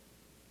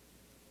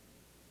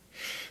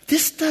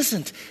 This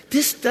doesn't,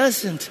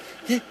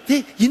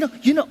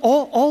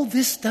 all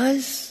this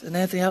does, and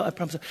Anthony, I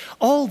promise,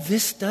 all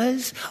this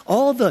does,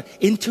 all the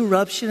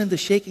interruption and the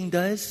shaking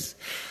does,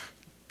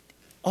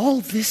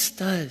 all this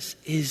does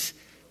is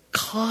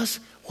cause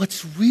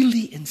what's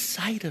really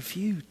inside of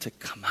you to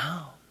come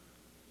out.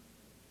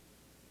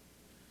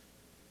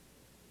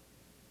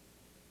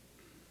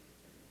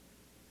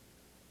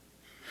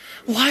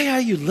 Why are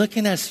you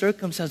looking at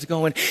circumstances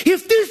going,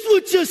 if this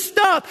would just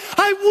stop,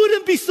 I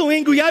wouldn't be so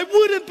angry, I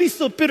wouldn't be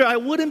so bitter, I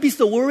wouldn't be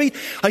so worried?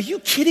 Are you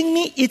kidding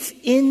me? It's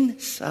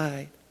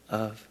inside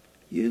of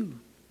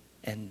you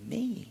and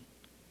me.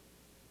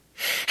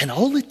 And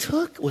all it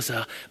took was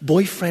a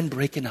boyfriend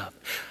breaking up,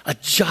 a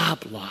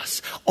job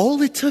loss.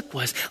 All it took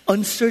was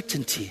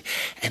uncertainty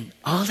and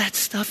all that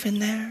stuff in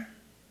there.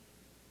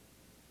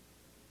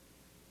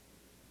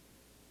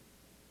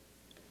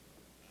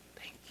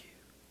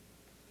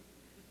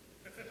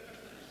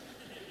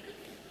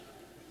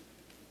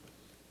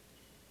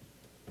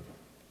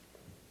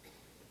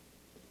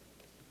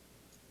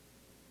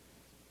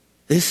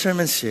 This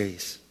sermon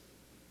series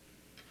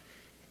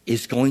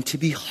is going to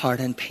be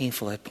hard and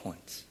painful at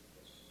points.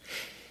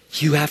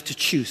 You have to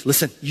choose.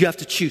 Listen, you have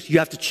to choose. You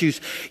have to choose.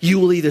 You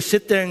will either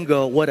sit there and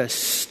go, what a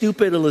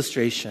stupid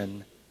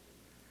illustration.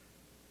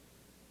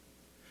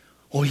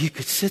 Or you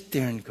could sit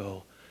there and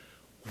go,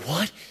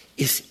 what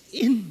is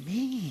in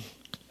me?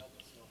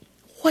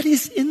 What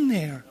is in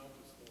there?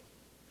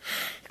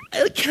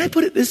 Can I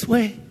put it this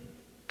way?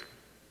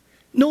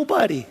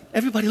 Nobody.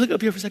 Everybody look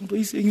up here for a second,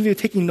 please. You're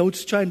taking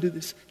notes, try and do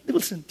this.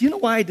 Listen, do you know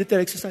why I did that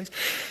exercise?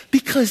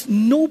 Because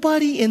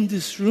nobody in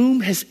this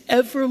room has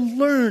ever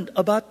learned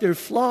about their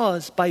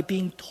flaws by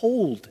being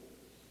told.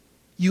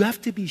 You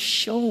have to be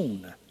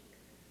shown.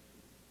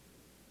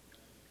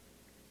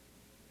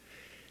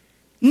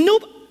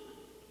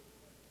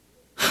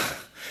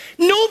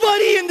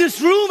 Nobody in this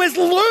room has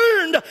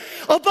learned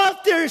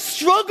about their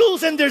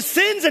struggles and their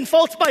sins and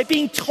faults by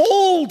being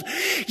told.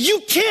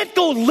 You can't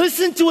go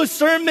listen to a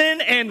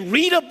sermon and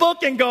read a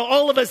book and go,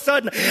 all of a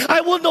sudden,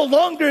 I will no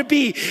longer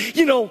be,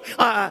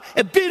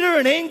 bitter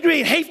and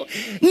angry and hateful.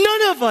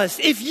 None of us,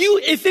 if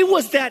it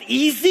was that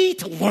easy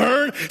to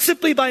learn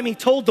simply by being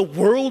told, the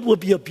world would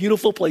be a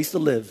beautiful place to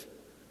live.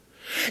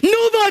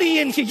 Nobody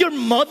in here, your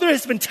mother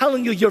has been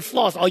telling you your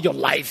flaws all your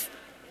life.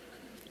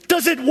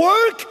 Does it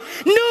work?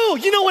 No.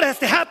 You know what has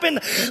to happen?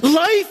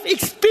 Life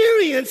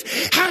experience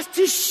has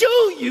to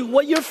show you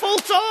what your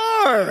faults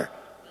are.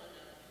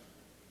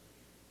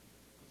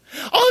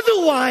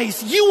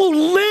 Otherwise, you will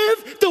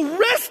live the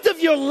rest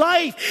of your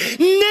life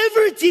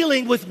never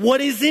dealing with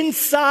what is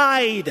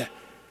inside.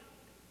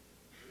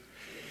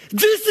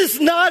 This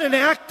is not an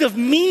act of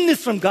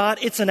meanness from God.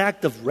 It's an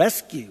act of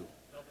rescue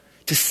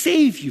to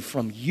save you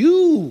from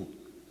you.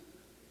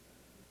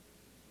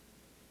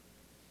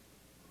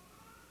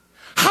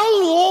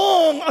 How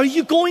long are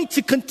you going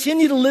to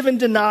continue to live in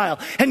denial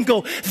and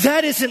go,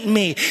 that isn't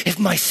me? If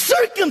my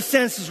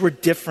circumstances were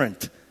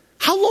different,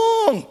 how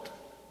long?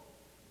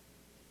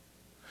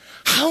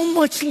 How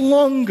much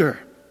longer?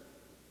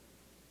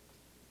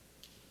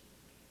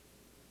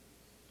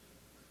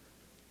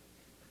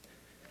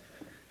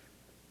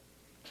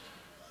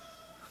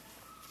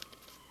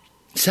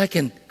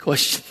 Second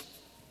question.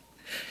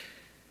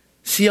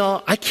 See,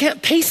 y'all, I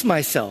can't pace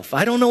myself.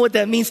 I don't know what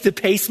that means to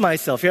pace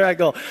myself. Here I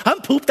go.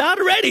 I'm pooped out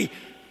already.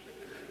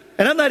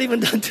 And I'm not even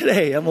done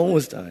today. I'm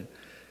almost done.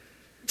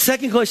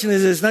 Second question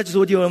is, it's not just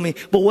what do you want me,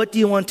 but what do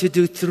you want to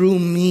do through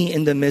me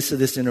in the midst of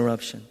this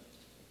interruption?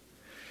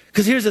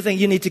 Because here's the thing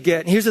you need to get,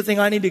 and here's the thing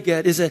I need to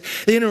get, is that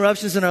the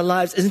interruptions in our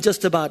lives isn't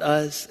just about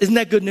us. Isn't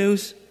that good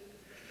news?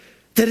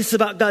 That it's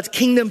about God's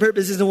kingdom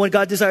purposes and what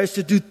God desires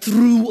to do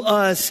through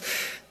us.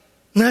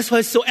 And that's why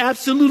it's so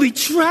absolutely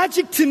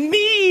tragic to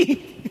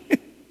me.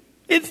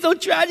 It's so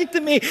tragic to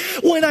me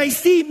when I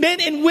see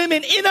men and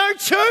women in our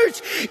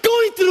church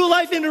going through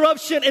life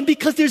interruption, and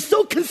because they're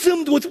so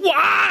consumed with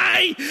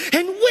why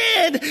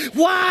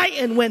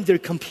and when, they're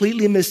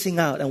completely missing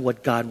out on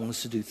what God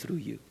wants to do through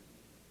you.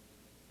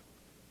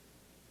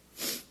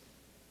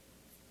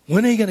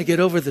 When are you going to get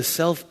over the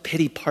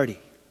self-pity party?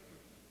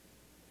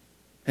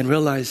 and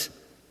realize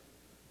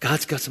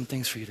God's got some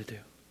things for you to do.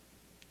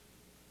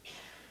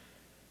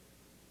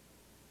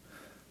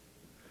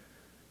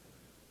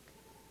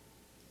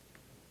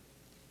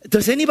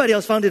 Does anybody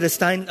else find it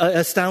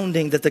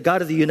astounding that the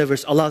God of the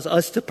universe allows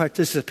us to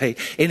participate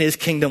in His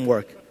kingdom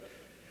work?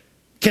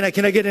 Can I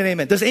get an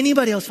amen? Does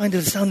anybody else find it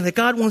astounding that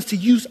God wants to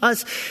use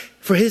us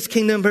for His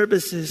kingdom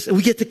purposes?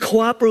 We get to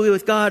cooperate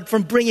with God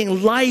from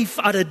bringing life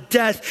out of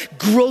death,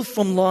 growth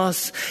from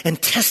loss,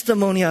 and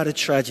testimony out of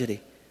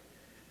tragedy.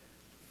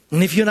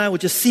 And if you and I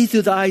would just see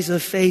through the eyes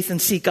of faith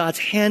and see God's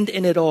hand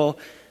in it all,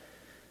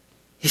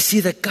 you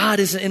see that God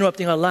isn't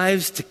interrupting our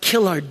lives to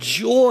kill our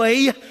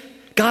joy.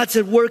 God's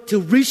at work to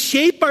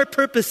reshape our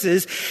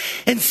purposes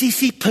and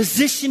see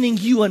positioning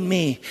you and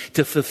me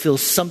to fulfill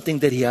something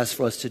that He has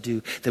for us to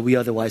do that we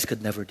otherwise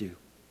could never do.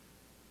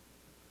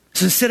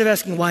 So instead of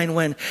asking why and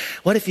when,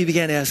 what if you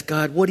began to ask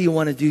God, what do you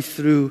want to do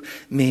through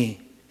me?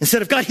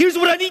 Instead of, God, here's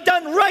what I need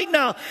done right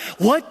now.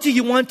 What do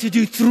you want to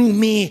do through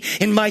me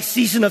in my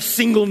season of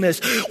singleness?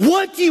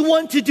 What do you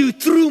want to do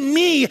through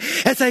me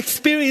as I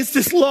experience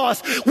this loss?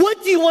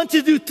 What do you want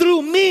to do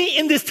through me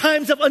in these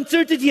times of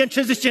uncertainty and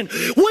transition?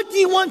 What do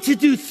you want to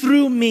do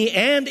through me?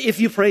 And if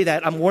you pray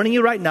that, I'm warning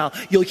you right now,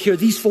 you'll hear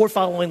these 4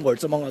 following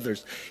words, among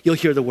others. You'll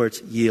hear the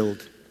words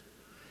yield.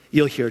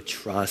 You'll hear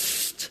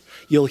trust.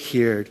 You'll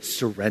hear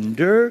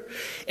surrender.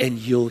 And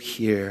you'll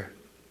hear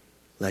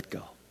let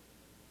go.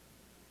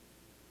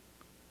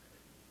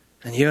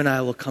 And you and I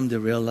will come to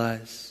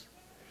realize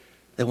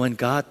that when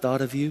God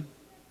thought of you,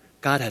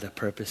 God had a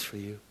purpose for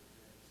you.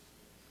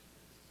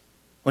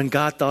 When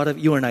God thought of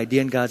you, were an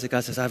idea, and God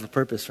says, I have a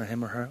purpose for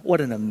him or her.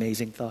 What an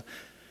amazing thought.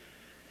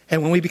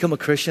 And when we become a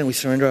Christian, we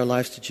surrender our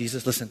lives to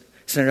Jesus. Listen,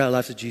 surrender our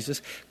lives to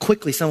Jesus.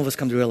 Quickly, some of us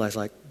come to realize,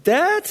 like,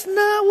 that's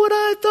not what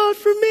I thought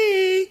for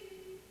me.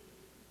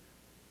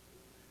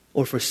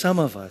 Or for some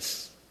of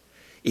us,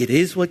 it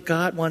is what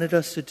God wanted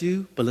us to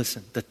do. But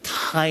listen, the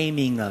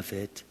timing of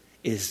it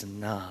is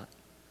not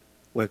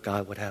where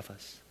God would have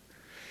us.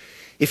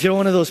 If you're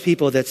one of those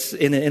people that's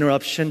in an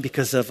interruption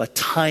because of a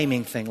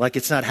timing thing, like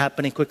it's not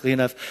happening quickly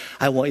enough,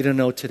 I want you to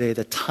know today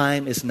that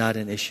time is not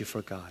an issue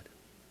for God.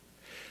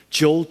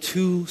 Joel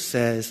 2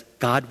 says,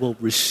 God will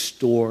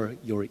restore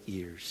your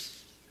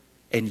ears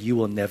and you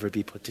will never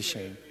be put to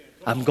shame.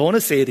 I'm going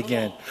to say it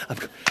again.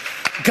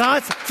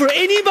 God, for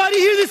anybody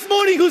here this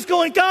morning who's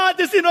going, God,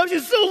 this interruption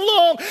is so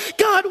long.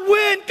 God,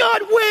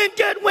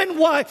 when,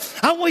 why?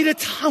 I want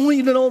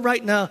you to know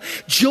right now,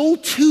 Joel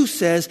 2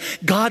 says,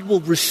 God will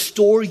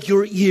restore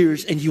your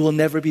ears and you will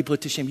never be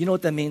put to shame. You know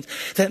what that means?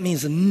 That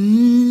means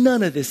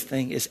none of this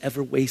thing is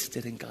ever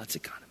wasted in God's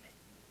economy.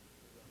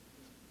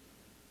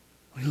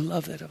 We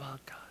love that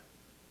about God.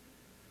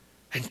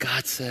 And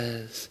God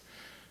says,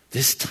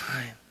 this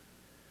time,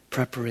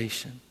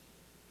 preparation,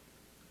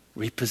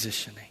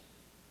 repositioning,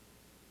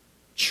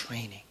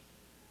 training,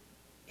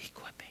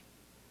 equipping.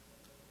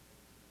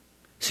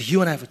 So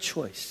you and I have a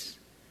choice.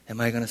 Am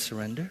I going to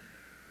surrender?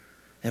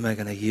 Am I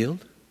going to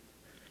yield?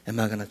 Am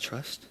I going to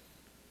trust?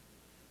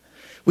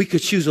 We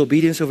could choose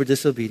obedience over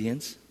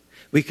disobedience.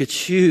 We could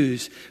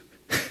choose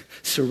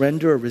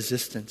surrender or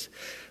resistance.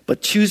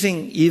 But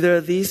choosing either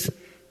of these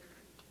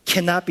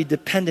cannot be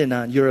dependent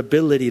on your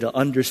ability to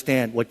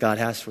understand what God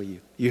has for you.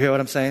 You hear what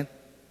I'm saying?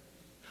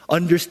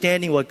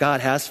 Understanding what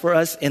God has for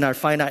us in our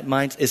finite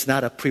minds is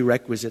not a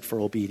prerequisite for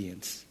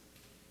obedience.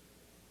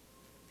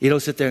 You don't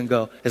sit there and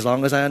go, as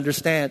long as I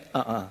understand,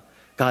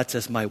 God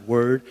says my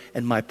word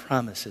and my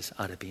promises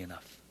ought to be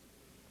enough.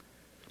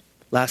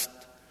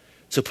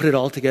 So put it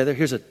all together.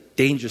 Here's a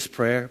dangerous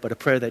prayer, but a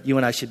prayer that you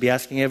and I should be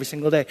asking every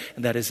single day.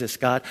 And that is this: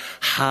 God,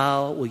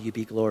 how will you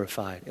be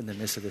glorified in the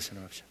midst of this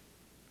interruption?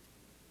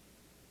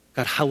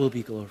 God, how will you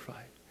be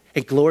glorified?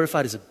 And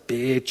glorified is a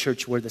big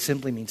church word that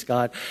simply means,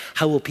 God,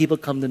 how will people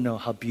come to know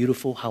how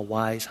beautiful, how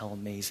wise, how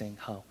amazing,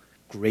 how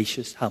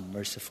gracious, how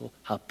merciful,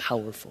 how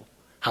powerful,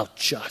 how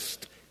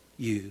just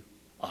you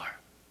are?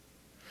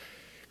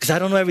 Because I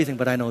don't know everything,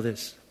 but I know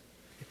this.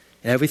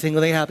 And everything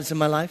that happens in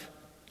my life,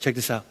 check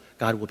this out.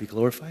 God will be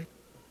glorified.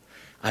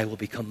 I will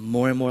become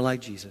more and more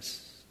like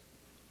Jesus.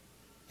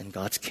 And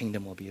God's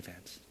kingdom will be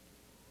advanced.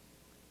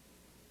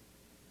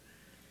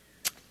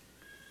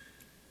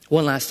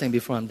 One last thing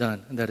before I'm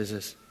done, and that is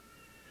this.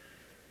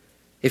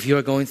 If you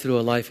are going through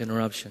a life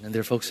interruption, and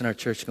there are folks in our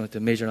church going through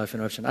a major life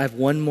interruption, I have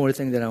one more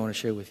thing that I want to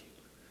share with you.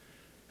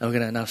 And we're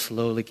going to now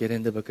slowly get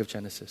into the book of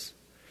Genesis.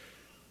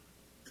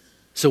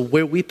 So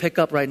where we pick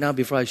up right now,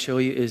 before I show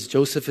you, is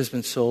Joseph has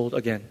been sold,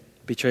 again,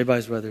 betrayed by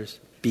his brothers,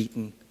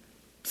 beaten,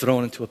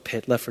 thrown into a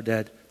pit, left for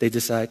dead. They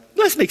decide,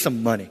 let's make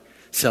some money,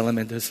 sell him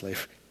into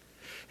slavery.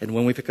 And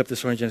when we pick up the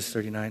story in Genesis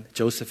 39,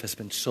 Joseph has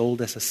been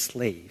sold as a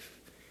slave.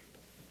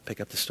 Pick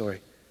up the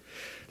story.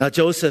 Now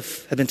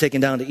Joseph had been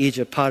taken down to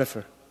Egypt.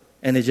 Potiphar,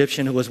 an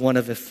Egyptian who was one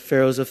of the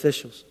Pharaoh's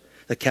officials,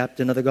 the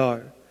captain of the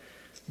guard,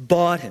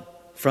 bought him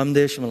from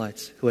the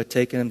Ishmaelites who had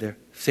taken him there.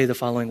 Say the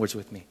following words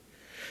with me.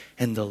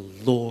 And the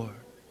Lord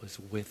was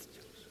with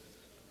Joseph.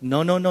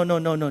 No.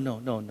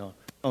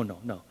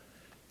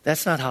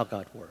 That's not how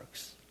God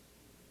works,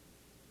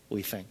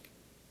 we think.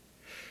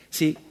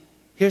 See,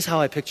 Here's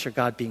how I picture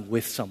God being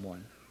with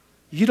someone.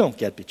 You don't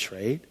get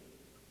betrayed.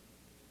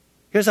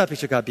 Here's how I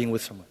picture God being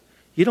with someone.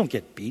 You don't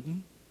get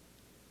beaten.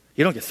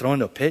 You don't get thrown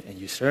into a pit, and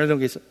you certainly don't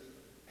get...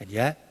 And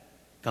yet,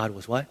 God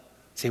was what?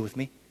 Say it with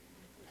me.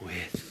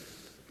 With.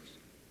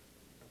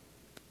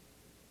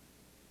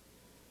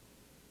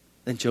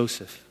 Then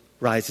Joseph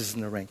rises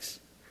in the ranks,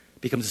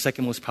 becomes the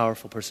second most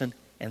powerful person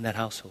in that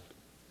household.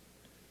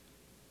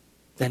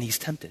 Then he's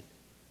tempted.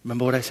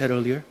 Remember what I said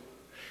earlier?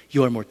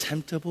 You are more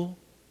temptable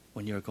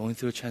when you're going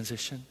through a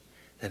transition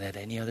than at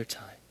any other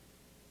time.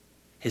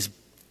 His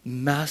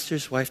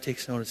master's wife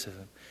takes notice of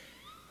him,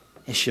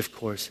 and she, of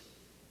course,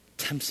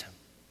 tempts him.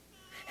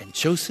 And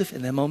Joseph,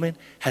 in that moment,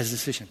 has a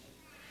decision.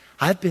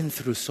 I've been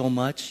through so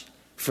much,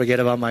 forget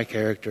about my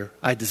character.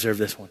 I deserve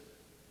this one.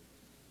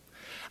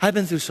 I've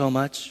been through so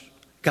much.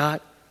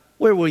 God,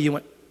 where were you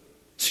when?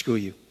 Screw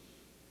you.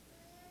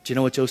 Do you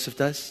know what Joseph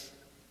does?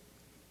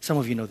 Some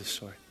of you know the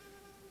story.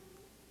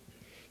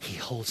 He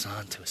holds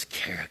on to his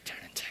character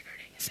and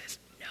integrity. He says,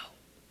 no.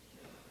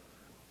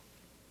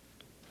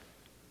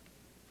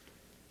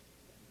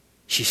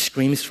 She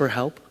screams for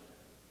help.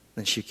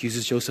 Then she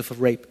accuses Joseph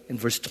of rape. In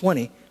verse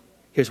 20,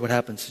 here's what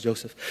happens to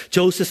Joseph.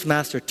 Joseph's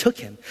master took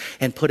him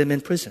and put him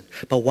in prison.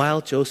 But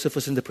while Joseph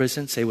was in the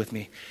prison, say with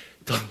me,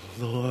 the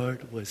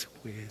Lord was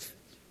with.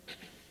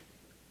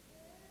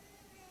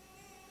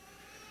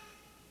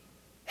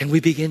 And we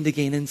begin to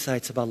gain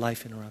insights about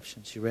life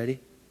interruptions. You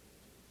ready?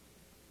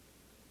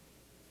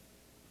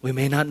 We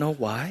may not know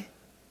why.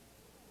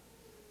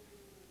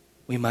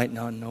 We might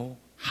not know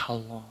how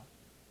long.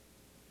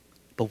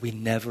 But we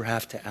never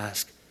have to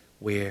ask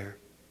where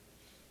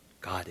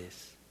God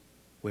is.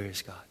 Where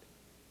is God?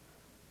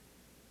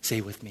 Say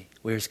it with me.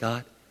 Where is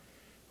God?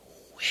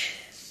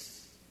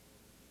 With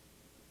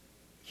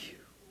you.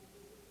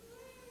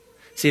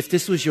 See, if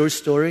this was your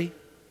story,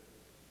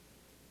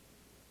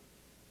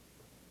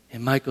 it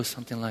might go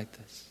something like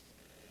this.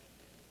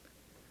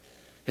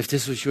 If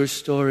this was your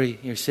story,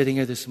 you're sitting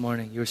here this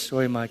morning, your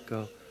story might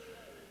go,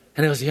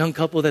 and it was a young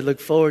couple that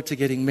looked forward to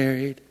getting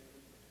married.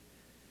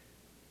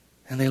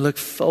 And they looked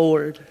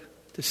forward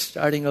to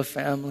starting a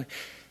family.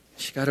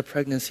 She got a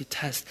pregnancy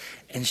test,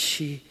 and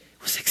she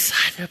was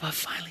excited about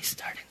finally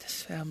starting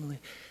this family.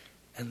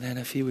 And then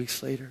a few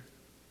weeks later,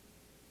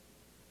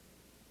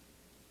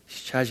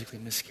 she tragically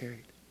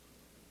miscarried.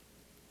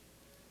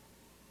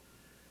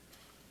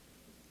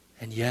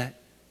 And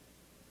yet,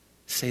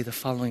 say the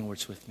following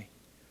words with me.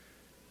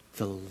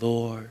 The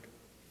Lord,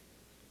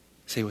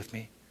 say with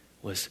me,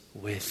 was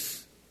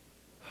with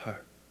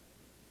her.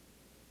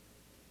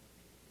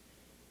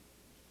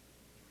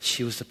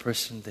 She was the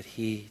person that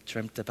he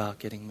dreamt about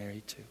getting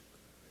married to.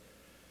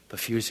 But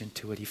a few years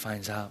into it, he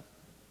finds out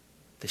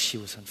that she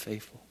was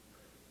unfaithful.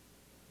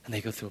 And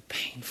they go through a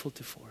painful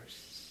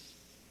divorce.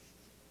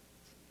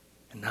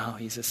 And now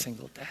he's a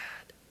single dad.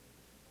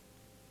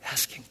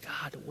 Asking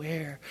God,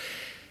 where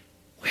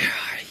are you?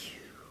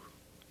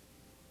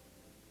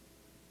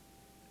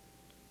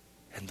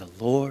 And the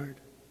Lord,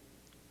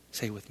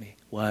 say with me,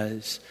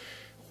 was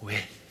with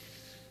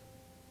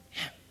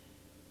him.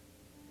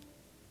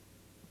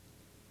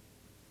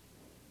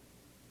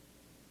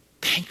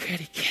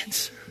 Pancreatic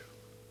cancer.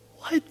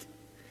 What?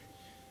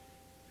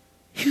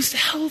 He was the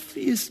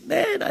healthiest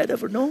man I'd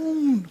ever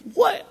known.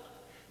 What?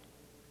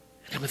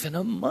 And within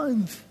a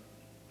month,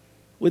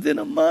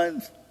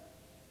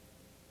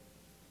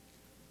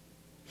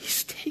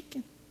 he's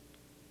taken.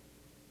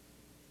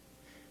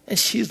 And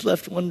she's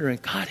left wondering,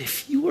 God,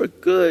 if you are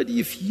good,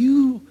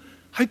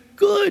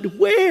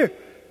 where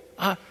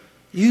are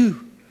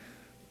you?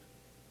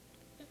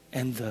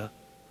 And the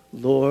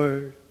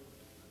Lord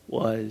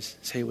was,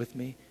 say with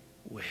me,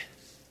 with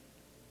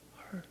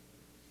her.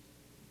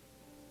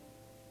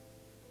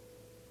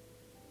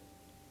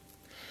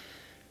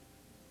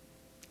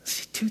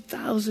 See,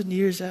 2,000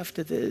 years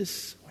after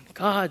this, when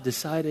God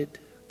decided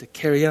to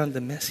carry on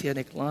the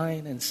messianic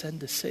line and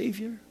send a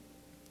Savior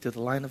to the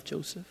line of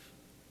Joseph,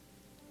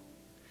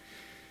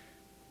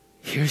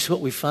 here's what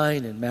we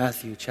find in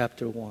Matthew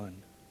chapter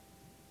 1.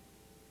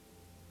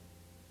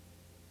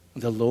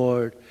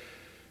 The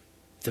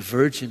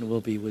virgin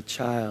will be with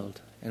child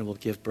and will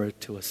give birth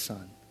to a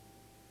son.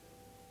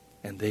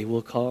 And they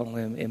will call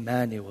him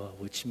Emmanuel,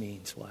 which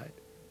means what?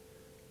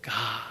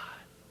 God.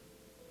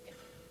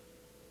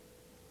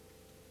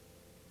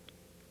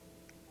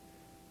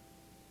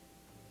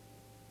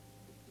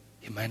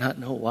 You might not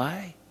know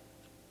why.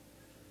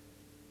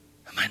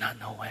 You might not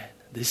know when.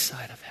 This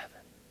side of heaven.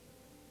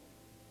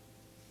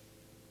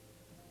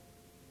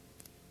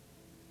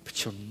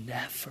 But you'll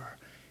never,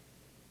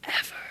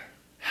 ever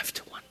have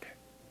to wonder,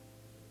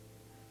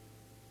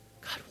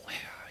 God, where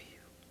are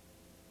you?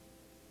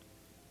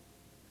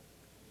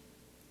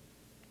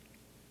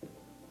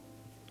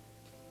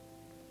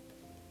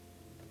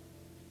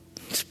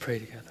 Let's pray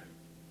together.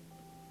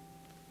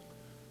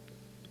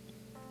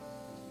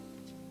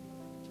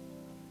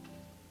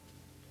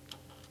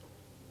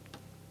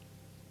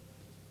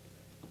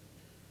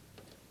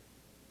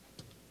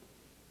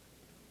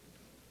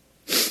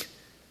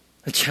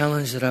 The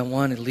challenge that I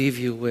want to leave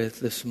you with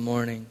this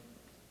morning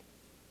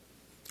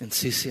And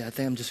Cece, I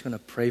think I'm just going to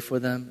pray for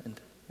them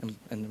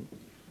and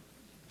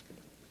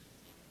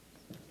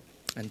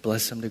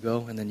bless them to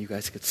go, and then you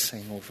guys could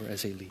sing over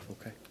as they leave,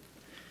 okay?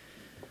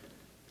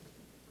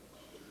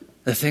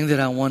 The thing that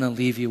I want to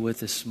leave you with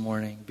this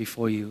morning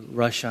before you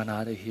rush on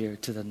out of here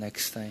to the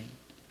next thing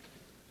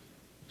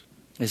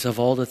is, of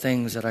all the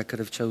things that I could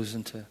have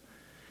chosen to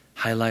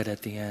highlight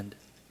at the end,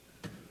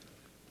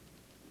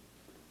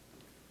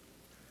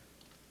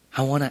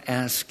 I want to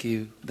ask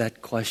you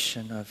that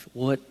question of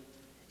what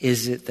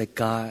is it that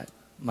God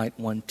might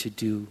want to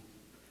do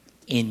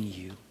in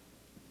you?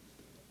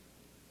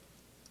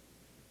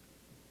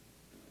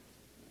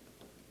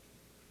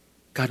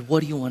 God,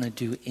 what do you want to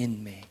do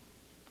in me?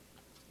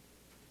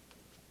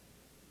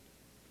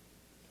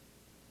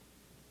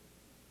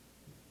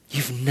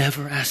 You've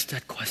never asked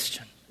that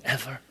question,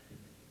 ever.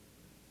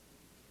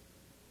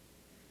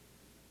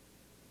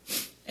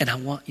 And I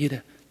want you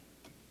to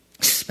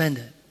spend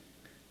it,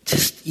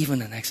 just even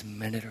the next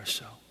minute or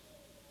so.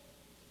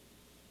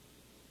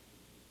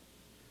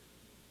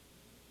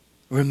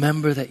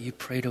 Remember that you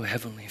pray to a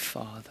Heavenly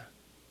Father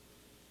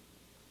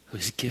who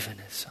has given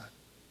His Son.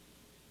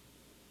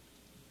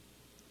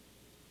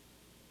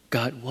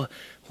 God, what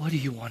do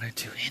you want to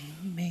do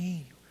in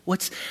me?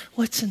 What's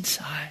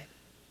inside?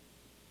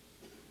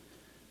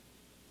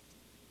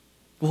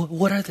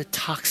 What are the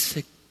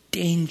toxic,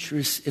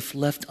 dangerous, if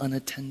left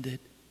unattended?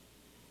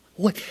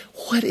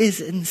 What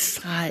is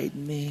inside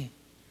me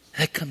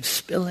that comes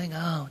spilling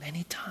out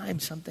anytime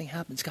something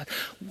happens? God,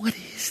 what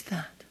is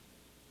that?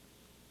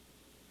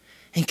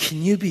 And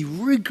can you be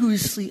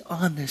rigorously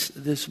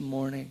honest this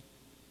morning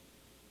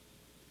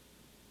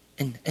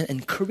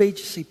and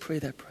courageously pray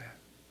that prayer?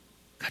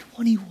 God,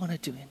 what do you want to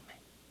do in me?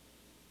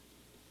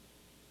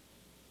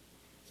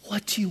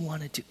 What do you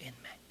want to do in me?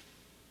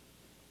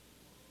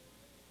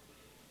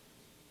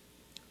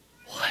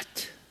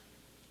 What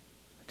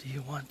do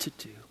you want to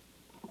do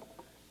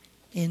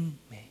in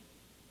me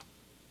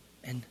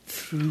and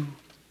through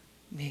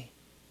me?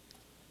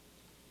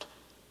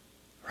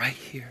 Right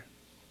here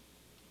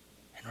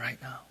and right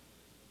now.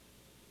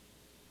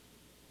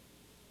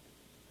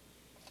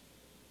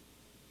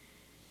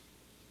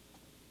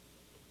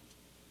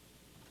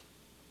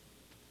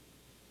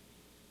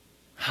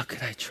 How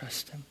could I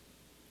trust Him?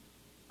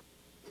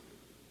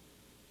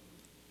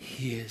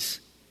 He is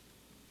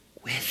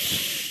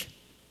with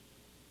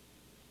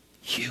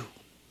you.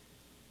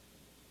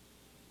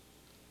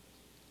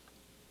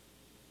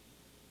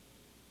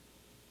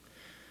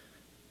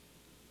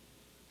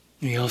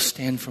 You all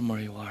stand from where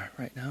you are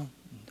right now.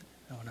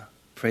 I want to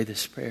pray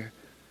this prayer,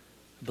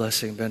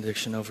 blessing,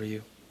 benediction over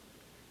you.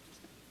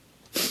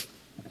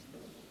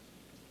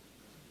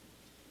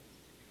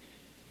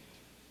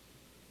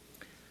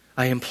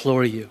 I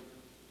implore you.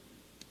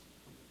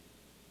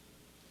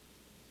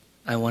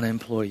 I want to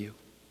implore you.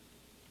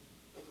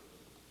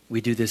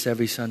 We do this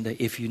every Sunday.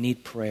 If you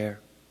need prayer,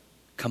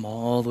 come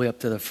all the way up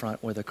to the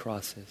front where the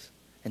cross is.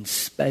 And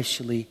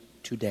especially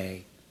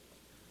today,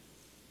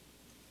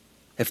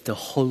 if the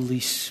Holy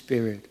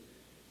Spirit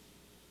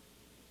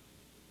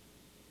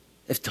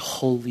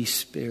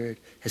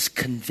has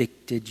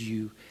convicted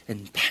you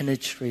and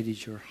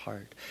penetrated your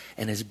heart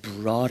and has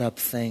brought up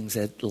things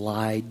that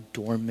lie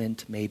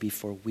dormant maybe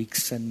for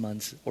weeks and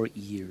months or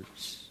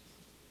years,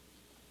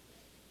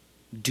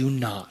 do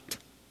not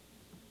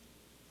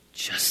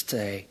just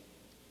say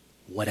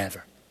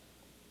whatever.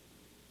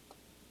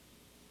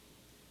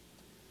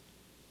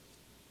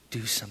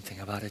 Do something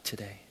about it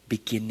today,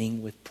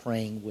 beginning with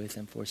praying with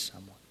and for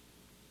someone.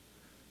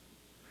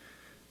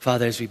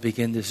 Father, as we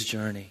begin this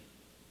journey,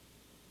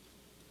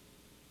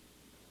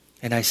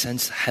 and I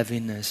sense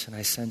heaviness, and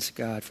I sense,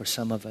 God, for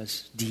some of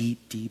us,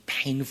 deep, deep,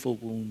 painful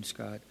wounds,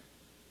 God.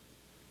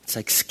 It's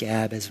like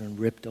scab has been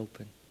ripped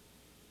open.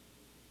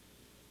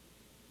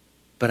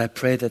 But I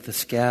pray that the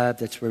scab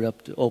that's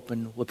ripped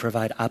open will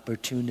provide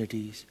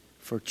opportunities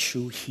for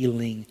true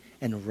healing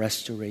and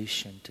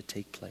restoration to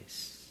take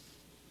place.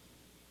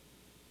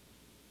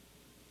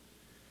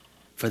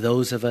 For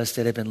those of us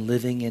that have been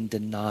living in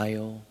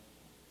denial,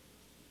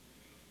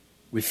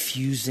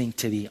 refusing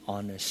to be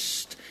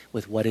honest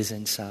with what is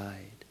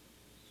inside,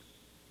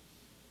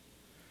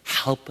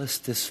 help us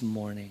this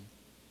morning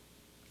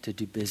to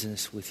do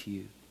business with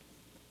you.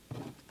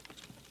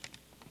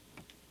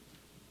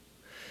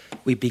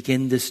 We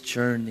begin this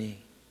journey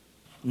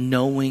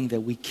knowing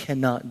that we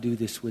cannot do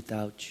this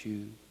without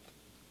you.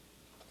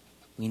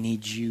 We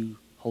need you,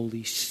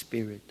 Holy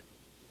Spirit,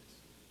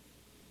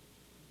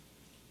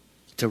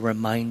 to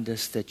remind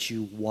us that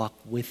you walk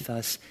with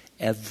us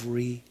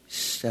every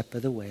step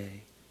of the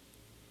way,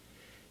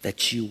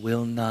 that you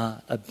will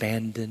not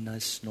abandon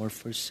us nor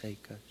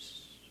forsake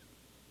us,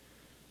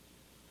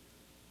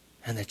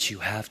 and that you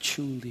have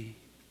truly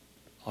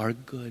our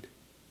good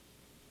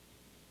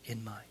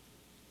in mind.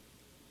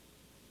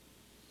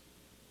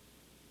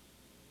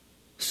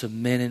 So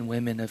men and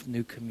women of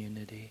New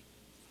Community,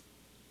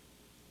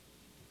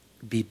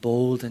 be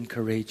bold and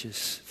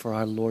courageous, for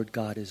our Lord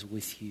God is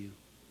with you.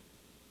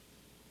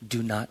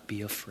 Do not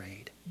be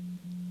afraid.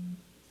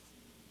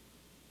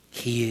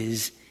 He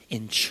is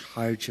in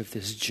charge of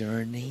this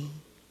journey,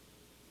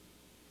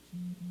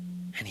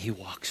 and He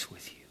walks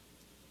with you.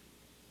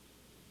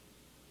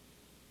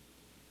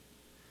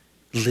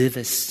 Live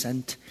as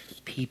sent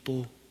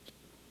people,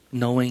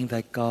 knowing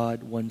that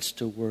God wants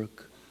to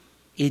work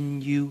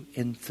in you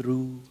and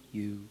through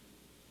you.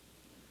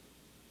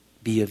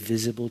 Be a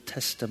visible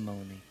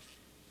testimony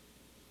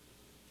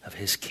of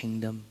His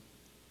kingdom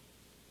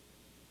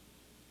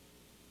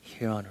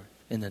here on earth.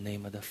 In the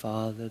name of the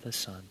Father, the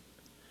Son,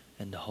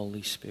 and the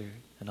Holy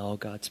Spirit. And all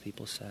God's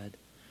people said,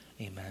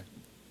 amen.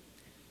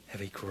 Have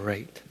a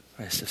great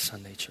rest of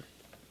Sunday, church.